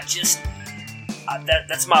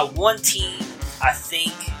 That's my one team I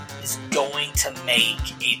think is going to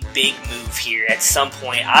make a big move here at some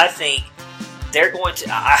point. I think they're going to,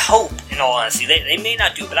 I hope, in all honesty, they may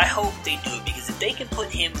not do it, but I hope they do it, because if they can put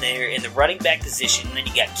him there in the running back position, and then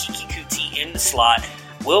you got Kiki Kuti in the slot,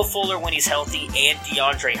 Will Fuller when he's healthy, and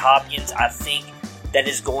DeAndre Hopkins, I think that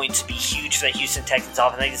is going to be huge for the Houston Texans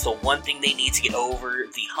offense. I think it's the one thing they need to get over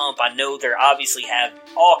the hump. I know they obviously have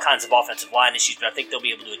all kinds of offensive line issues, but I think they'll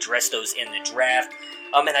be able to address those in the draft.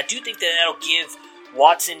 And I do think that that'll give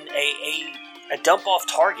Watson a dump-off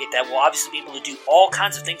target that will obviously be able to do all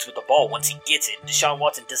kinds of things with the ball once he gets it. Deshaun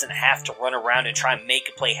Watson doesn't have to run around and try and make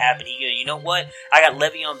a play happen. You know what? I got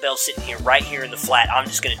Le'Veon Bell sitting here right here in the flat. I'm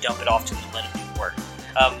just going to dump it off to him and let him do work.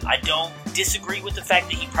 I don't disagree with the fact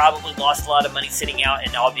that he probably lost a lot of money sitting out,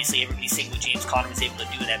 and obviously everybody's seeing what James Conner was able to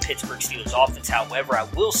do in that Pittsburgh Steelers offense. However, I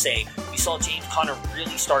will say we saw James Conner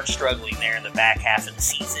really start struggling there in the back half of the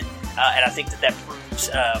season, and I think that proves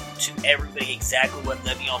to everybody exactly what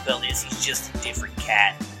Le'Veon Bell is. He's just a different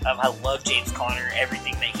cat. I love James Conner,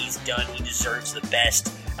 everything that he's done. He deserves the best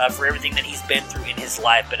for everything that he's been through in his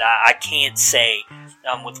life, but I can't say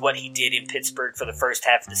with what he did in Pittsburgh for the first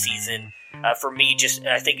half of the season. For me,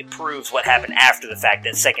 I think it proves what happened after the fact.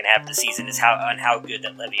 That second half of the season is how good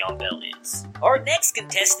that Le'Veon Bell is. Our next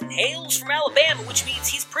contestant hails from Alabama, which means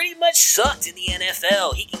he's pretty much sucked in the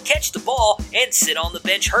NFL. He can catch the ball and sit on the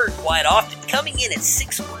bench hurt quite often, coming in at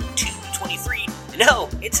 6'1", 223. No,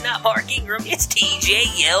 it's not Mark Ingram, it's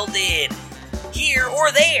TJ Yeldon. Here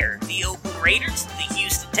or there, the Oakland Raiders, the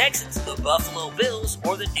Houston Texans, the Buffalo Bills,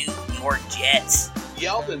 or the New York Jets.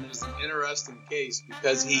 Yeldon is an interesting case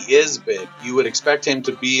because he is big. You would expect him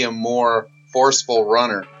to be a more forceful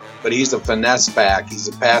runner, but he's a finesse back. He's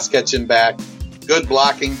a pass-catching back, good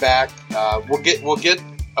blocking back. We'll get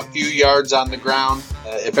a few yards on the ground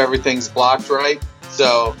if everything's blocked right.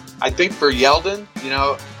 So I think for Yeldon,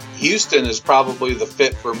 Houston is probably the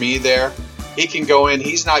fit for me there. He can go in.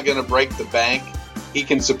 He's not going to break the bank. He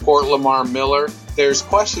can support Lamar Miller. There's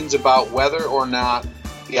questions about whether or not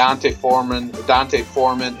Dante Foreman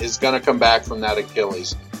is going to come back from that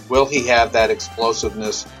Achilles. Will he have that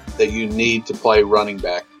explosiveness that you need to play running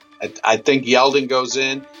back? I think Yeldon goes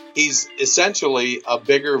in. He's essentially a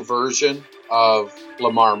bigger version of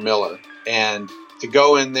Lamar Miller. And to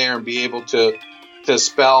go in there and be able to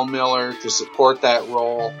spell Miller, to support that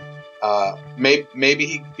role, maybe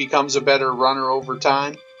he becomes a better runner over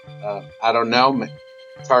time. I don't know.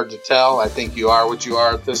 It's hard to tell. I think you are what you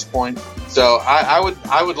are at this point. So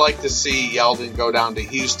I would like to see Yeldon go down to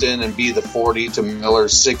Houston and be the 40 to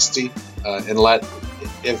Miller's 60, and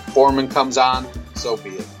if Foreman comes on, so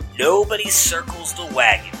be it. Nobody circles the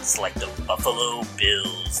wagons like the Buffalo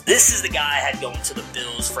Bills. This is the guy I had going to the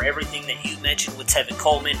Bills for everything that you mentioned with Tevin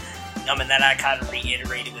Coleman. And that I kind of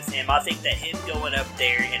reiterated with him. I think that him going up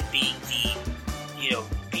there and being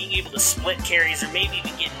being able to split carries, or maybe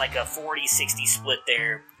even getting like a 40-60 split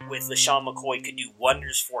there with LaShawn McCoy could do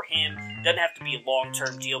wonders for him. Doesn't have to be a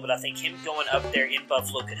long-term deal, but I think him going up there in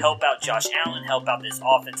Buffalo could help out Josh Allen, help out this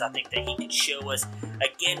offense. I think that he could show us,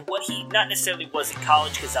 again, what he not necessarily was in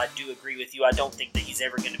college, because I do agree with you. I don't think that he's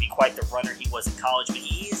ever going to be quite the runner he was in college, but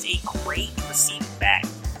he is a great receiving back.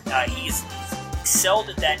 He's excelled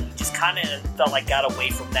at that. He just kind of felt like got away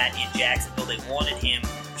from that in Jacksonville. They wanted him,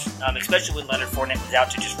 especially when Leonard Fournette was out,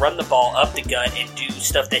 to just run the ball up the gut and do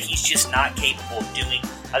stuff that he's just not capable of doing.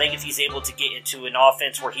 I think if he's able to get into an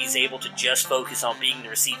offense where he's able to just focus on being the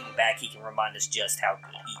receiving back, he can remind us just how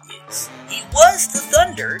good he is. He was the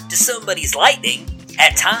Thunder to somebody's Lightning.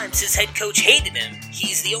 At times, his head coach hated him.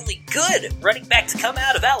 He's the only good running back to come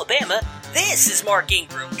out of Alabama. This is Mark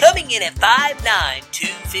Ingram, coming in at 5'9",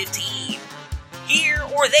 215. Here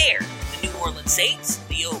or there, the New Orleans Saints,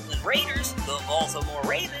 the Oakland Raiders, the Baltimore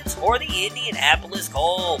Ravens, or the Indianapolis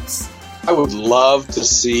Colts. I would love to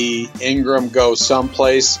see Ingram go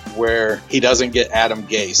someplace where he doesn't get Adam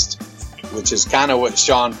Gase, which is kind of what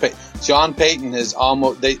Sean Payton has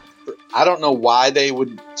almost. I don't know why they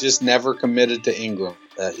would just never committed to Ingram.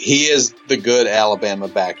 He is the good Alabama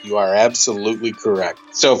back. You are absolutely correct.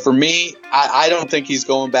 So for me, I don't think he's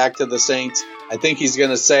going back to the Saints. I think he's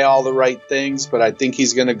going to say all the right things, but I think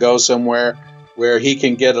he's going to go somewhere where he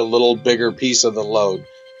can get a little bigger piece of the load.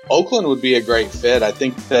 Oakland would be a great fit. I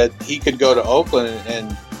think that he could go to Oakland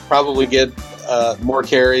and probably get more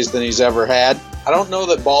carries than he's ever had. I don't know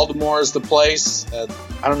that Baltimore is the place.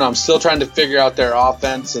 I don't know. I'm still trying to figure out their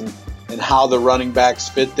offense and how the running backs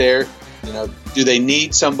fit there. Do they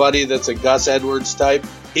need somebody that's a Gus Edwards type?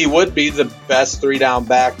 He would be the best three-down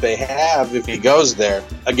back they have if he goes there.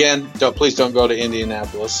 Again, please don't go to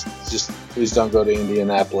Indianapolis. Please don't go to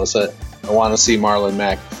Indianapolis. I want to see Marlon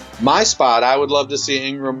Mack. My spot I would love to see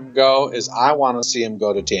Ingram go is I want to see him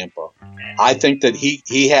go to Tampa. I think that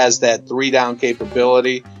he has that three-down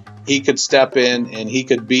capability. he could step in and he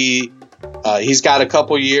could be. He's got a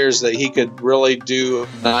couple years that he could really do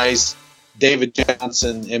a nice David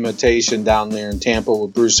Johnson imitation down there in Tampa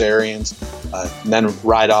with Bruce Arians, and then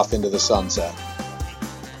ride off into the sunset.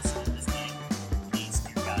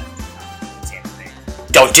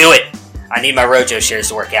 Don't do it. I need my Rojo shares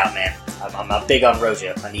to work out, man. I'm big on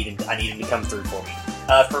Rojo. I need him to come through for me.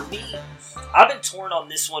 For me, I've been torn on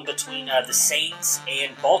this one between the Saints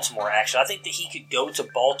and Baltimore, actually. I think that he could go to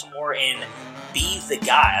Baltimore and be the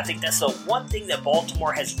guy. I think that's the one thing that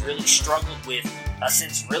Baltimore has really struggled with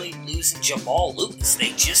since really losing Jamal Lewis.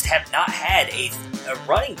 They just have not had a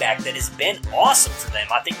running back that has been awesome for them.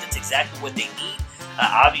 I think that's exactly what they need.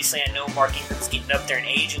 Obviously, I know Mark Ingram's getting up there in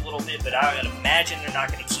age a little bit, but I would imagine they're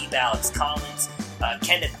not going to keep Alex Collins.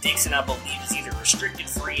 Kenneth Dixon, I believe, is either a restricted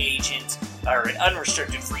free agent or an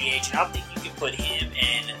unrestricted free agent. I think you could put him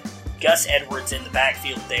and Gus Edwards in the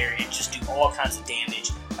backfield there and just do all kinds of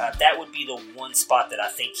damage. That would be the one spot that I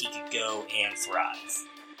think he could go and thrive.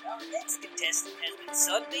 Our next contestant has been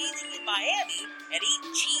sunbathing in Miami and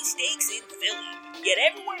eating cheesesteaks in Philly. Yet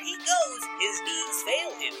everywhere he goes, his knees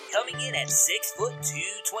fail him, coming in at 6'2",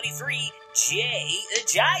 223", Jay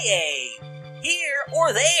Ajayi. Here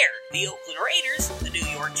or there, the Oakland Raiders, the New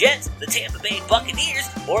York Jets, the Tampa Bay Buccaneers,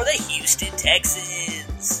 or the Houston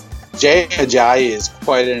Texans. Jay Ajayi is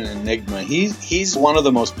quite an enigma. He's one of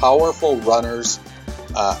the most powerful runners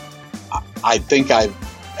I think I've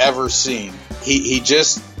ever seen. He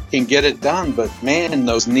just can get it done, but man,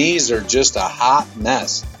 those knees are just a hot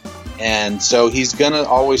mess. And so he's going to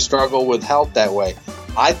always struggle with health that way.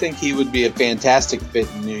 I think he would be a fantastic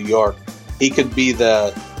fit in New York. He could be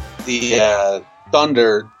the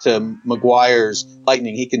Thunder to McGuire's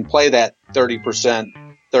Lightning. He can play that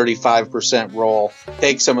 30%, 35% role,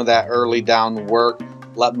 take some of that early down work,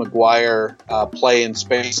 let McGuire play in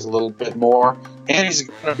space a little bit more, and he's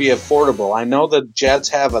going to be affordable. I know the Jets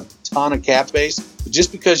have a ton of cap space, but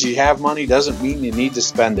just because you have money doesn't mean you need to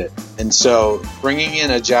spend it. And so bringing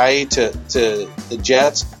in Ajayi to the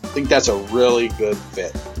Jets, I think that's a really good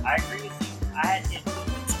fit. I agree with you. I had him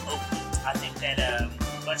moving to Oakland. I think that,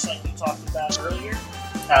 much like you talked about earlier,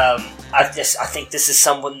 I think this is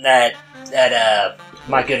someone that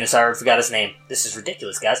my goodness, I already forgot his name. This is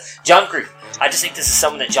ridiculous, guys. John Gruden. I just think this is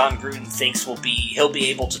someone that John Gruden thinks he'll be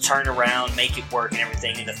able to turn around, make it work and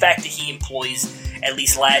everything. And the fact that he employs, at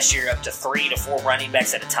least last year, up to 3 to 4 running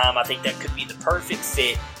backs at a time, I think that could be the perfect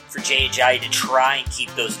fit for Jay Ajayi to try and keep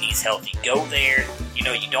those knees healthy. Go there. You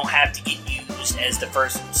don't have to get used as the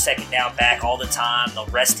first, second down back all the time. They'll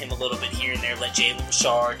rest him a little bit here and there, let Jalen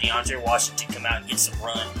Richard, DeAndre Washington come out and get some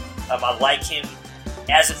run. I like him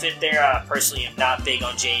as a fit there. I personally am not big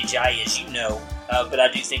on Jay Ajayi, as you know, but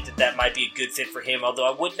I do think that might be a good fit for him,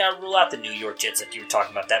 although I would not rule out the New York Jets that you were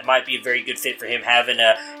talking about. That might be a very good fit for him, having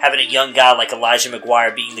a young guy like Elijah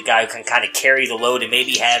McGuire being the guy who can kind of carry the load, and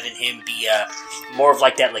maybe having him be more of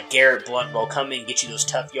like that Garrett Blount role, come in, get you those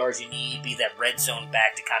tough yards you need, be that red zone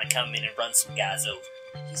back to kind of come in and run some guys over.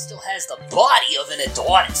 He still has the body of an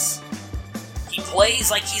Adonis. He plays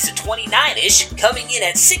like he's a 29-ish, coming in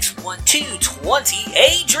at 6'1", 220,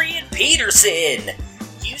 Adrian Peterson.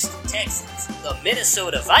 Houston Texans, the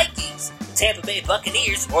Minnesota Vikings, the Tampa Bay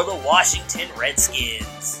Buccaneers, or the Washington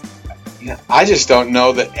Redskins. I just don't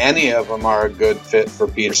know that any of them are a good fit for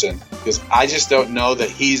Peterson, because I just don't know that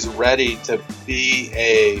he's ready to be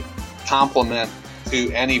a complement to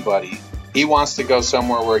anybody. He wants to go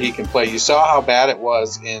somewhere where he can play. You saw how bad it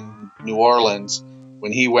was in New Orleans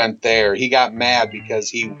when he went there. He got mad because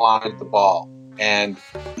he wanted the ball. And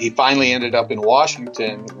he finally ended up in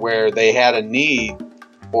Washington where they had a need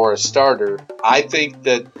for a starter. I think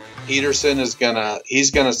that Peterson he's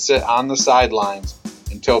gonna sit on the sidelines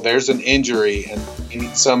until there's an injury and he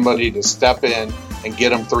needs somebody to step in and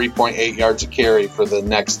get him 3.8 yards a carry for the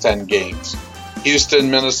next 10 games. Houston,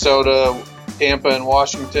 Minnesota, Tampa, and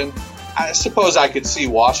Washington. I suppose I could see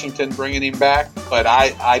Washington bringing him back, but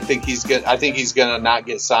I think he's gonna not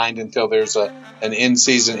get signed until there's an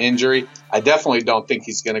in-season injury. I definitely don't think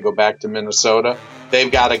he's gonna go back to Minnesota.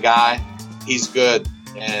 They've got a guy, he's good,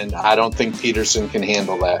 and I don't think Peterson can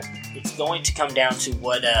handle that. It's going to come down to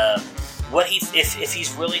what if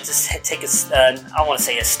he's willing to take I want to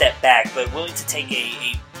say a step back, but willing to take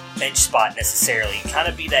a bench spot necessarily, kind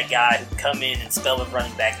of be that guy who can come in and spell a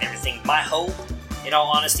running back and everything. My hope, in all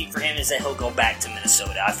honesty, for him is that he'll go back to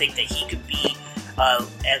Minnesota. I think that he could be,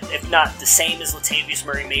 if not the same as Latavius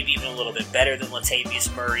Murray, maybe even a little bit better than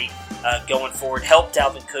Latavius Murray going forward. Help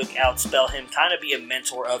Dalvin Cook outspell him, kind of be a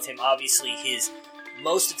mentor of him. Obviously, his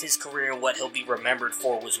most of his career and what he'll be remembered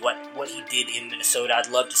for was what he did in Minnesota.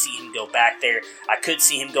 I'd love to see him go back there. I could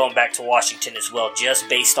see him going back to Washington as well, just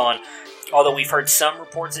based on, although we've heard some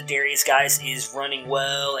reports that Derrius Guice is running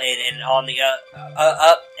well and on the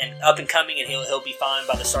up and coming, and he'll be fine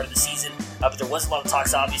by the start of the season. But there was a lot of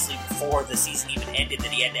talks, obviously, before the season even ended,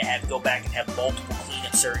 that he had to go back and have multiple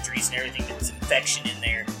cleanup surgeries and everything. There was infection in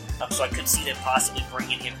there. So I could see them possibly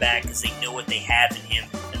bringing him back because they know what they have in him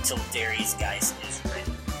until Derrius Guice is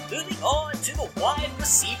ready. Moving on to the wide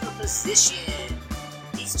receiver position.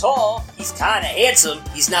 He's tall, he's kind of handsome,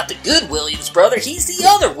 he's not the good Williams brother, he's the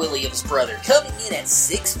other Williams brother, coming in at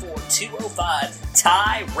 6'4", 205,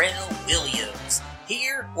 Tyrell Williams.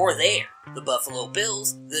 Here or there, the Buffalo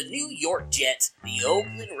Bills, the New York Jets, the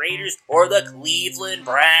Oakland Raiders, or the Cleveland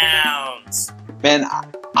Browns. Man,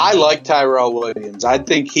 I like Tyrell Williams. I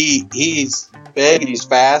think he's big and he's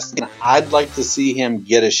fast, and I'd like to see him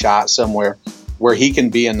get a shot somewhere where he can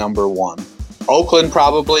be a number one. Oakland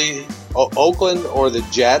or the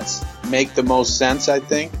Jets make the most sense, I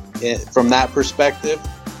think, from that perspective.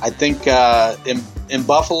 I think in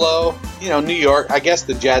Buffalo, New York, I guess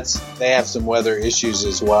the Jets, they have some weather issues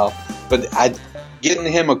as well. But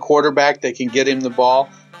getting him a quarterback that can get him the ball,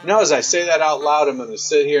 as I say that out loud, I'm going to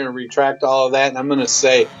sit here and retract all of that, and I'm going to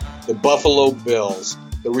say the Buffalo Bills.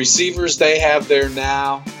 The receivers they have there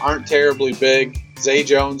now aren't terribly big. Zay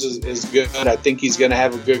Jones is good. I think he's going to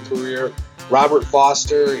have a good career. Robert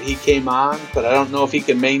Foster, he came on, but I don't know if he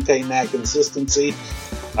can maintain that consistency.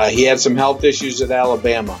 He had some health issues at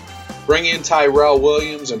Alabama. Bring in Tyrell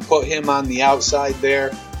Williams and put him on the outside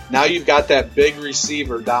there. Now you've got that big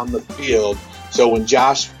receiver down the field. So when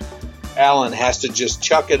Josh Allen has to just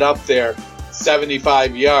chuck it up there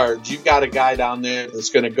 75 yards, you've got a guy down there that's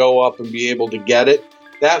going to go up and be able to get it.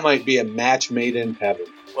 That might be a match made in heaven.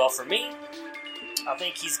 Well, for me, I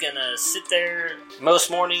think he's going to sit there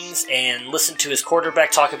most mornings and listen to his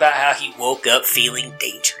quarterback talk about how he woke up feeling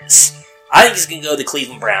dangerous. I think he's going to go to the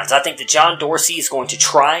Cleveland Browns. I think that John Dorsey is going to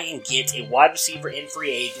try and get a wide receiver in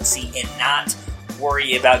free agency and not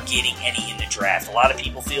worry about getting any in the draft. A lot of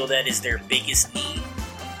people feel that is their biggest need.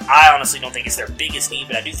 I honestly don't think it's their biggest need,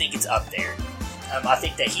 but I do think it's up there. I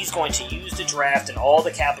think that he's going to use the draft and all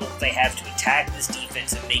the capital that they have to attack this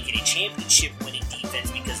defense and make it a championship-winning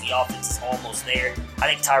defense because the offense is almost there. I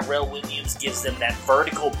think Tyrell Williams gives them that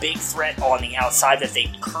vertical big threat on the outside that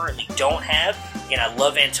they currently don't have. Again, I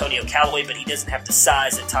love Antonio Callaway, but he doesn't have the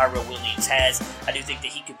size that Tyrell Williams has. I do think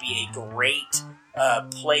that he could be a great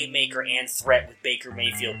playmaker and threat with Baker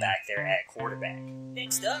Mayfield back there at quarterback.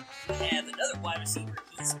 Next up, we have another wide receiver.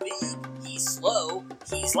 He's big, he's slow,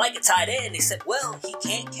 he's like a tight end, except, well, he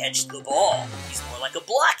can't catch the ball. He's more like a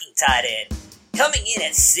blocking tight end. Coming in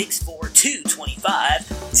at 6'4", 225,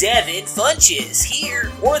 Devin Funchess,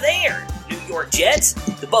 here or there. New York Jets,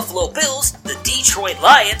 the Buffalo Bills, the Detroit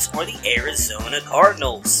Lions, or the Arizona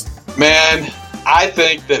Cardinals. Man, I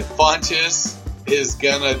think that Funchess he's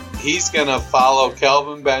gonna follow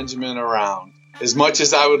Kelvin Benjamin around. As much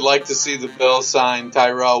as I would like to see the Bills sign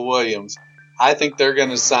Tyrell Williams, I think they're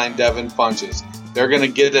gonna sign Devin Funchess. They're gonna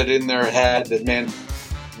get it in their head that, man,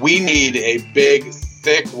 we need a big,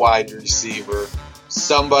 thick wide receiver,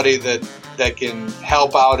 somebody that can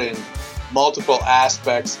help out in multiple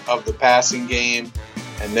aspects of the passing game,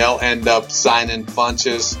 and they'll end up signing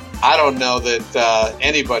Funchess. I don't know that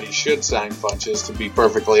anybody should sign Funchess, to be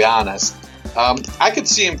perfectly honest. I could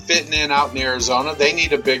see him fitting in out in Arizona. They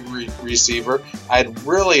need a big receiver. I'd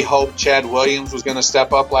really hoped Chad Williams was going to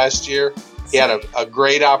step up last year. He had a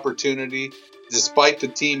great opportunity, despite the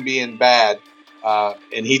team being bad,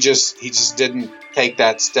 and he just didn't take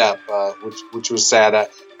that step, which was sad.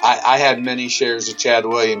 I had many shares of Chad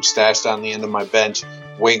Williams stashed on the end of my bench,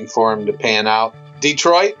 waiting for him to pan out.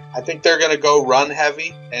 Detroit, I think they're going to go run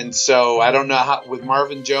heavy, and so I don't know how, with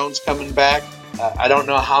Marvin Jones coming back, I don't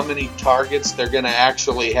know how many targets they're going to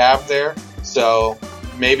actually have there, so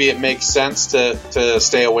maybe it makes sense to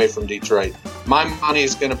stay away from Detroit. My money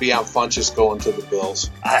is going to be on Funchess going to the Bills.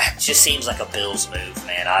 It just seems like a Bills move,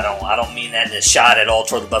 man. I don't mean that in a shot at all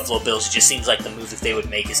toward the Buffalo Bills. It just seems like the move that they would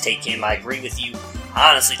make is take him. I agree with you.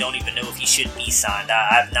 I honestly don't even know if he should be signed.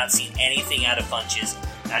 I've not seen anything out of Funchess.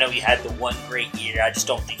 I know he had the one great year. I just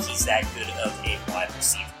don't think he's that good of a wide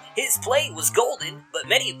receiver. His play was golden, but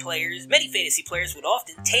many fantasy players would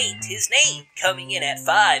often taint his name, coming in at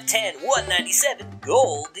 5'10", 197,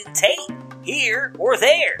 Golden Tate. Here or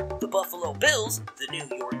there, the Buffalo Bills, the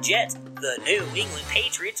New York Jets, the New England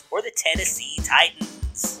Patriots, or the Tennessee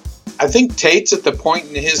Titans. I think Tate's at the point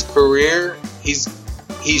in his career, he's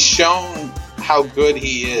shown how good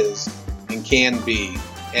he is and can be.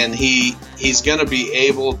 and he's going to be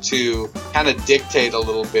able to kind of dictate a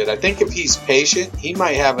little bit. I think if he's patient, he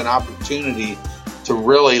might have an opportunity to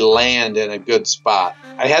really land in a good spot.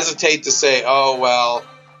 I hesitate to say, oh, well,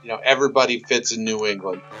 everybody fits in New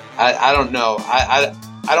England. I don't know. I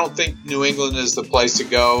don't think New England is the place to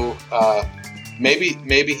go.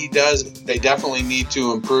 Maybe he does. They definitely need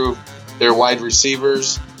to improve their wide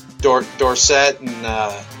receivers. Dorsett and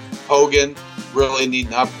Hogan really need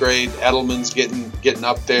an upgrade. Edelman's getting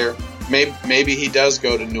up there. Maybe he does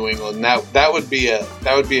go to New England. That would be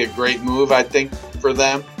a great move, I think, for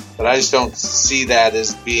them. But I just don't see that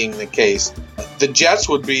as being the case. The Jets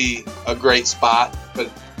would be a great spot,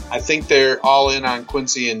 but I think they're all in on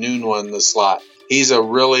Quincy Enunwa in the slot. He's a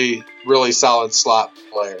really, really solid slot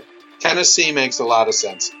player. Tennessee makes a lot of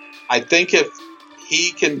sense. I think if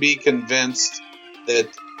he can be convinced that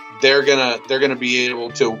they're gonna be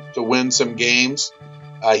able to win some games,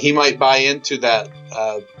 he might buy into that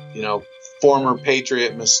former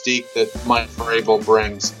Patriot mystique that Mike Vrabel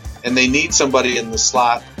brings. And they need somebody in the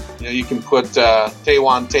slot. You can put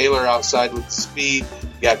Taywan Taylor outside with the speed.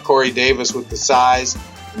 You got Corey Davis with the size.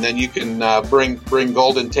 And then you can bring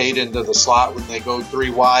Golden Tate into the slot when they go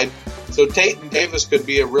 3 wide. So Tate and Davis could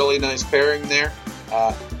be a really nice pairing there.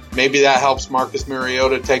 Maybe that helps Marcus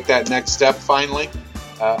Mariota take that next step finally.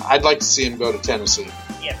 I'd like to see him go to Tennessee.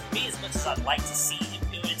 Yeah, for me, as much as I'd like to see him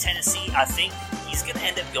go to Tennessee, I think he's going to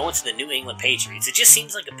end up going to the New England Patriots. It just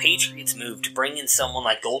seems like a Patriots move to bring in someone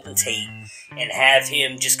like Golden Tate and have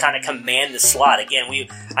him just kind of command the slot. Again,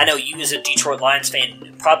 I know you as a Detroit Lions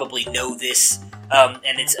fan probably know this,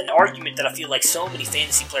 and it's an argument that I feel like so many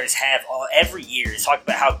fantasy players have every year, is talking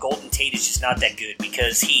about how Golden Tate is just not that good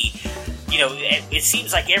because he, it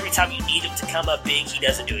seems like every time you need him to come up big, he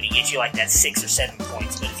doesn't do it. He gets you like that 6 or 7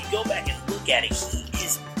 points. But if you go back and look at it, he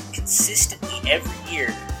is consistently every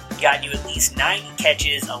year gotten you at least 90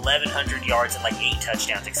 catches, 1,100 yards, and like 8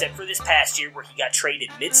 touchdowns, except for this past year where he got traded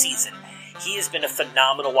midseason. He has been a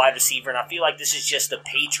phenomenal wide receiver, and I feel like this is just a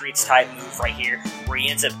Patriots-type move right here, where he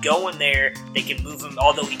ends up going there. They can move him,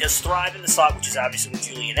 although he does thrive in the slot, which is obviously where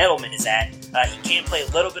Julian Edelman is at. He can play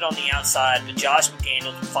a little bit on the outside, but Josh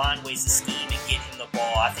McDaniels can find ways to scheme and get him the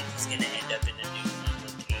ball. I think he's going to end up in the New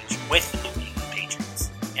England Patriots, with the New England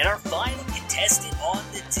Patriots. And our final contestant on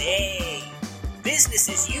the day. Business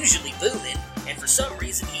is usually booming, and for some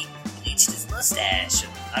reason he bleached his mustache.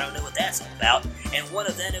 I don't know what that's all about. And one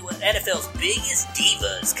of the NFL's biggest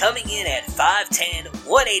divas, coming in at 5'10",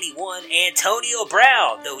 181, Antonio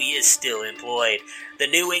Brown, though he is still employed. The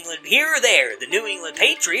New England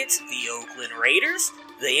Patriots, the Oakland Raiders,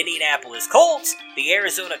 the Indianapolis Colts, the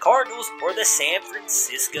Arizona Cardinals, or the San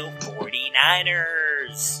Francisco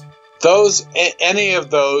 49ers. Any of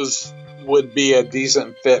those would be a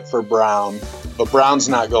decent fit for Brown, but Brown's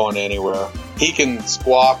not going anywhere. He can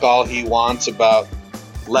squawk all he wants about,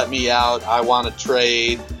 let me out, I want to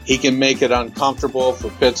trade. He can make it uncomfortable for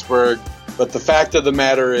Pittsburgh, but the fact of the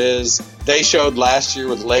matter is they showed last year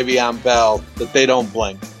with Le'Veon Bell that they don't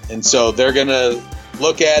blink. And so they're going to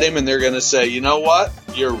look at him and they're going to say, you know what,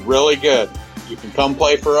 you're really good. You can come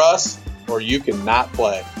play for us or you can not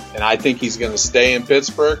play. And I think he's going to stay in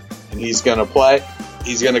Pittsburgh and he's going to play.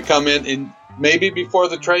 He's going to come in and maybe before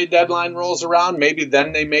the trade deadline rolls around, maybe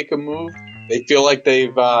then they make a move. They feel like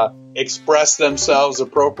they've expressed themselves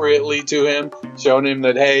appropriately to him, shown him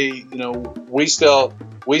that, hey, we still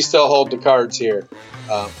hold the cards here.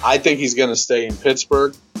 I think he's going to stay in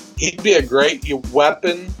Pittsburgh. He'd be a great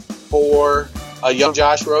weapon for a young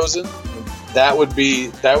Josh Rosen. That would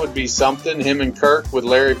be something. Him and Kirk with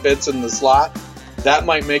Larry Fitz in the slot. That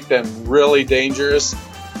might make them really dangerous.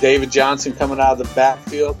 David Johnson coming out of the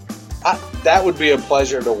backfield. That would be a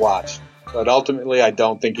pleasure to watch. But ultimately, I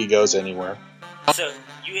don't think he goes anywhere. So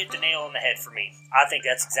you hit the nail on the head for me. I think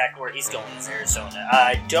that's exactly where he's going, is Arizona.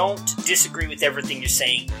 I don't disagree with everything you're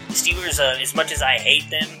saying. The Steelers, as much as I hate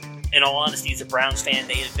them, in all honesty, as a Browns fan,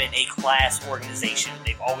 they have been a class organization.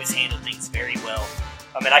 They've always handled things very well.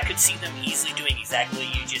 I could see them easily doing exactly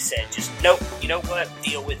what you just said. Just, nope, you know what?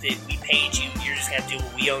 Deal with it. We paid you. You're just going to do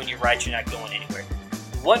what we own your rights. You're not going anywhere.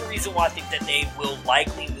 One reason why I think that they will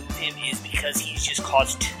likely move him is because he's just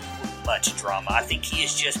caused too much drama. I think he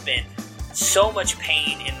has just been so much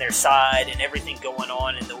pain in their side and everything going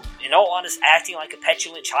on, and in all honesty, acting like a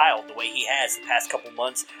petulant child the way he has the past couple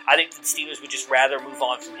months. I think the Steelers would just rather move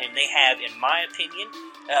on from him. They have, in my opinion,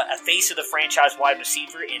 a face of the franchise wide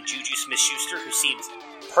receiver in Juju Smith-Schuster, who seems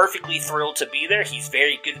perfectly thrilled to be there. He's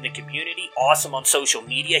very good in the community, awesome on social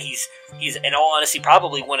media. He's in all honesty,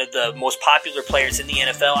 probably one of the most popular players in the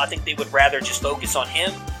NFL. I think they would rather just focus on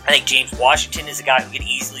him. I think James Washington is a guy who could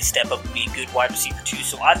easily step up and be a good wide receiver too,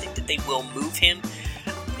 so I think that they will move him.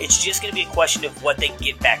 It's just going to be a question of what they can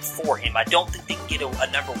get back for him. I don't think they can get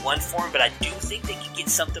a number 1 for him, but I do think they can get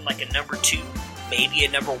something like a number 2, maybe a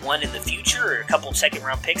number 1 in the future, or a couple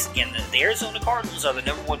second-round picks. Again, the Arizona Cardinals are the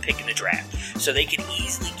number 1 pick in the draft, so they could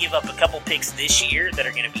easily give up a couple picks this year that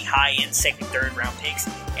are going to be high-end second, third-round picks,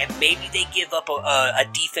 and maybe they give up a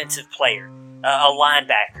defensive player, a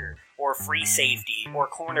linebacker, or free safety, or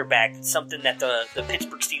cornerback, something that the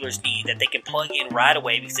Pittsburgh Steelers need that they can plug in right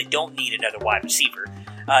away because they don't need another wide receiver.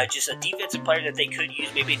 Just a defensive player that they could use,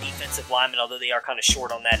 maybe a defensive lineman, although they are kind of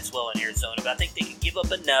short on that as well in Arizona. But I think they can give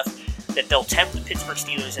up enough that they'll tempt the Pittsburgh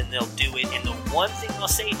Steelers and they'll do it. And the one thing I'll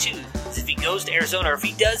say, too, is if he goes to Arizona, or if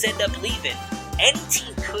he does end up leaving, any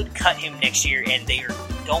team could cut him next year and they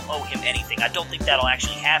don't owe him anything. I don't think that'll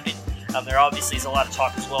actually happen. There obviously is a lot of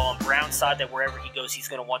talk as well on Brown's side that wherever he goes, he's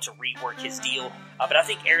going to want to rework his deal. But I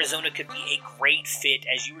think Arizona could be a great fit,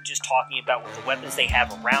 as you were just talking about, with the weapons they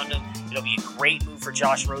have around him. It'll be a great move for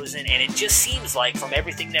Josh Rosen, and it just seems like from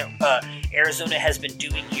everything that Arizona has been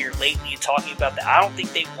doing here lately and talking about that, I don't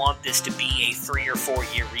think they want this to be a 3 or 4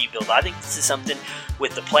 year rebuild. I think this is something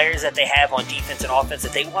with the players that they have on defense and offense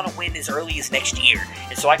that they want to win as early as next year.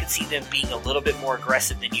 And so I could see them being a little bit more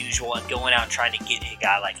aggressive than usual and going out and trying to get a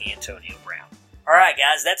guy like Antonio Brown. All right,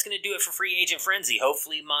 guys, that's going to do it for Free Agent Frenzy.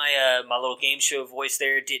 Hopefully my my little game show voice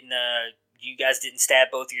there you guys didn't stab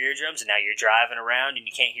both your eardrums, and now you're driving around and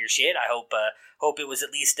you can't hear shit. I hope it was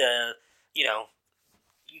at least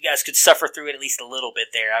you guys could suffer through it at least a little bit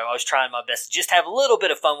there. I was trying my best to just have a little bit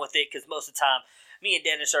of fun with it, because most of the time me and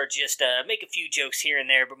Dennis are just make a few jokes here and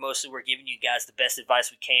there, but mostly we're giving you guys the best advice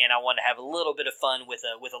we can. I want to have a little bit of fun with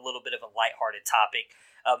a little bit of a lighthearted topic.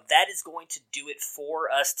 That is going to do it for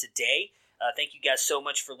us today. Thank you guys so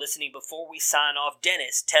much for listening. Before we sign off,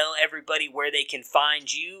 Dennis, tell everybody where they can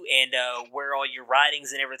find you and where all your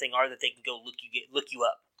writings and everything are that they can go look you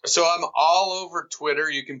up. So I'm all over Twitter.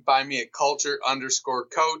 You can find me at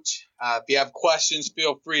culture_coach. If you have questions,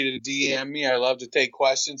 feel free to DM me. I love to take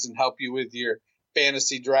questions and help you with your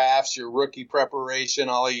fantasy drafts, your rookie preparation,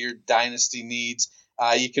 all of your dynasty needs.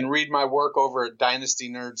 You can read my work over at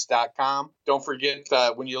dynastynerds.com. Don't forget,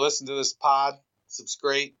 when you listen to this pod,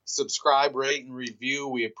 subscribe, rate, and review.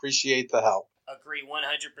 We appreciate the help. Agree 100%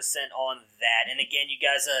 on that. And again, you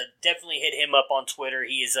guys definitely hit him up on Twitter.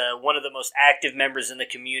 He is one of the most active members in the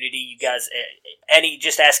community. You guys,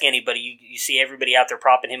 just ask anybody. You see everybody out there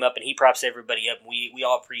propping him up, and he props everybody up. We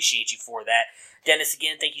all appreciate you for that. Dennis,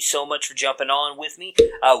 again, thank you so much for jumping on with me.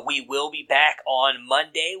 We will be back on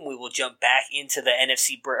Monday. We will jump back into the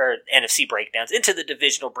NFC breakdowns, into the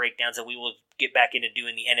divisional breakdowns, and we will get back into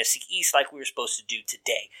doing the NFC East like we were supposed to do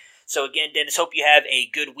today. So again, Dennis, hope you have a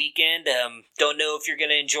good weekend. Don't know if you're going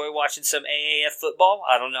to enjoy watching some AAF football.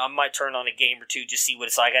 I don't know. I might turn on a game or two, just see what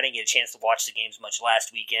it's like. I didn't get a chance to watch the games much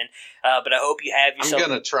last weekend, but I hope you have yourself. I'm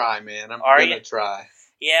going to try, man. I'm going to try.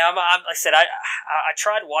 Yeah, like I said, I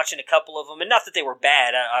tried watching a couple of them, and not that they were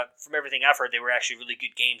bad. From everything I've heard, they were actually really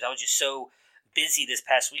good games. I was just so busy this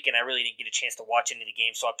past weekend, I really didn't get a chance to watch any of the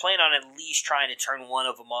games. So I plan on at least trying to turn one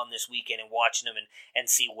of them on this weekend and watching them and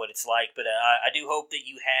see what it's like. But I do hope that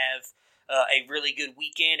you have a really good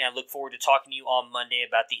weekend, and I look forward to talking to you on Monday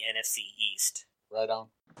about the NFC East. Right on.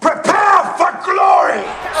 Prepare for glory!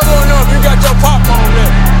 I don't know if you got your popcorn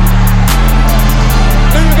ready.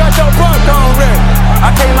 Do you got your popcorn ready? I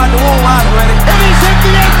came out the womb, I was ready.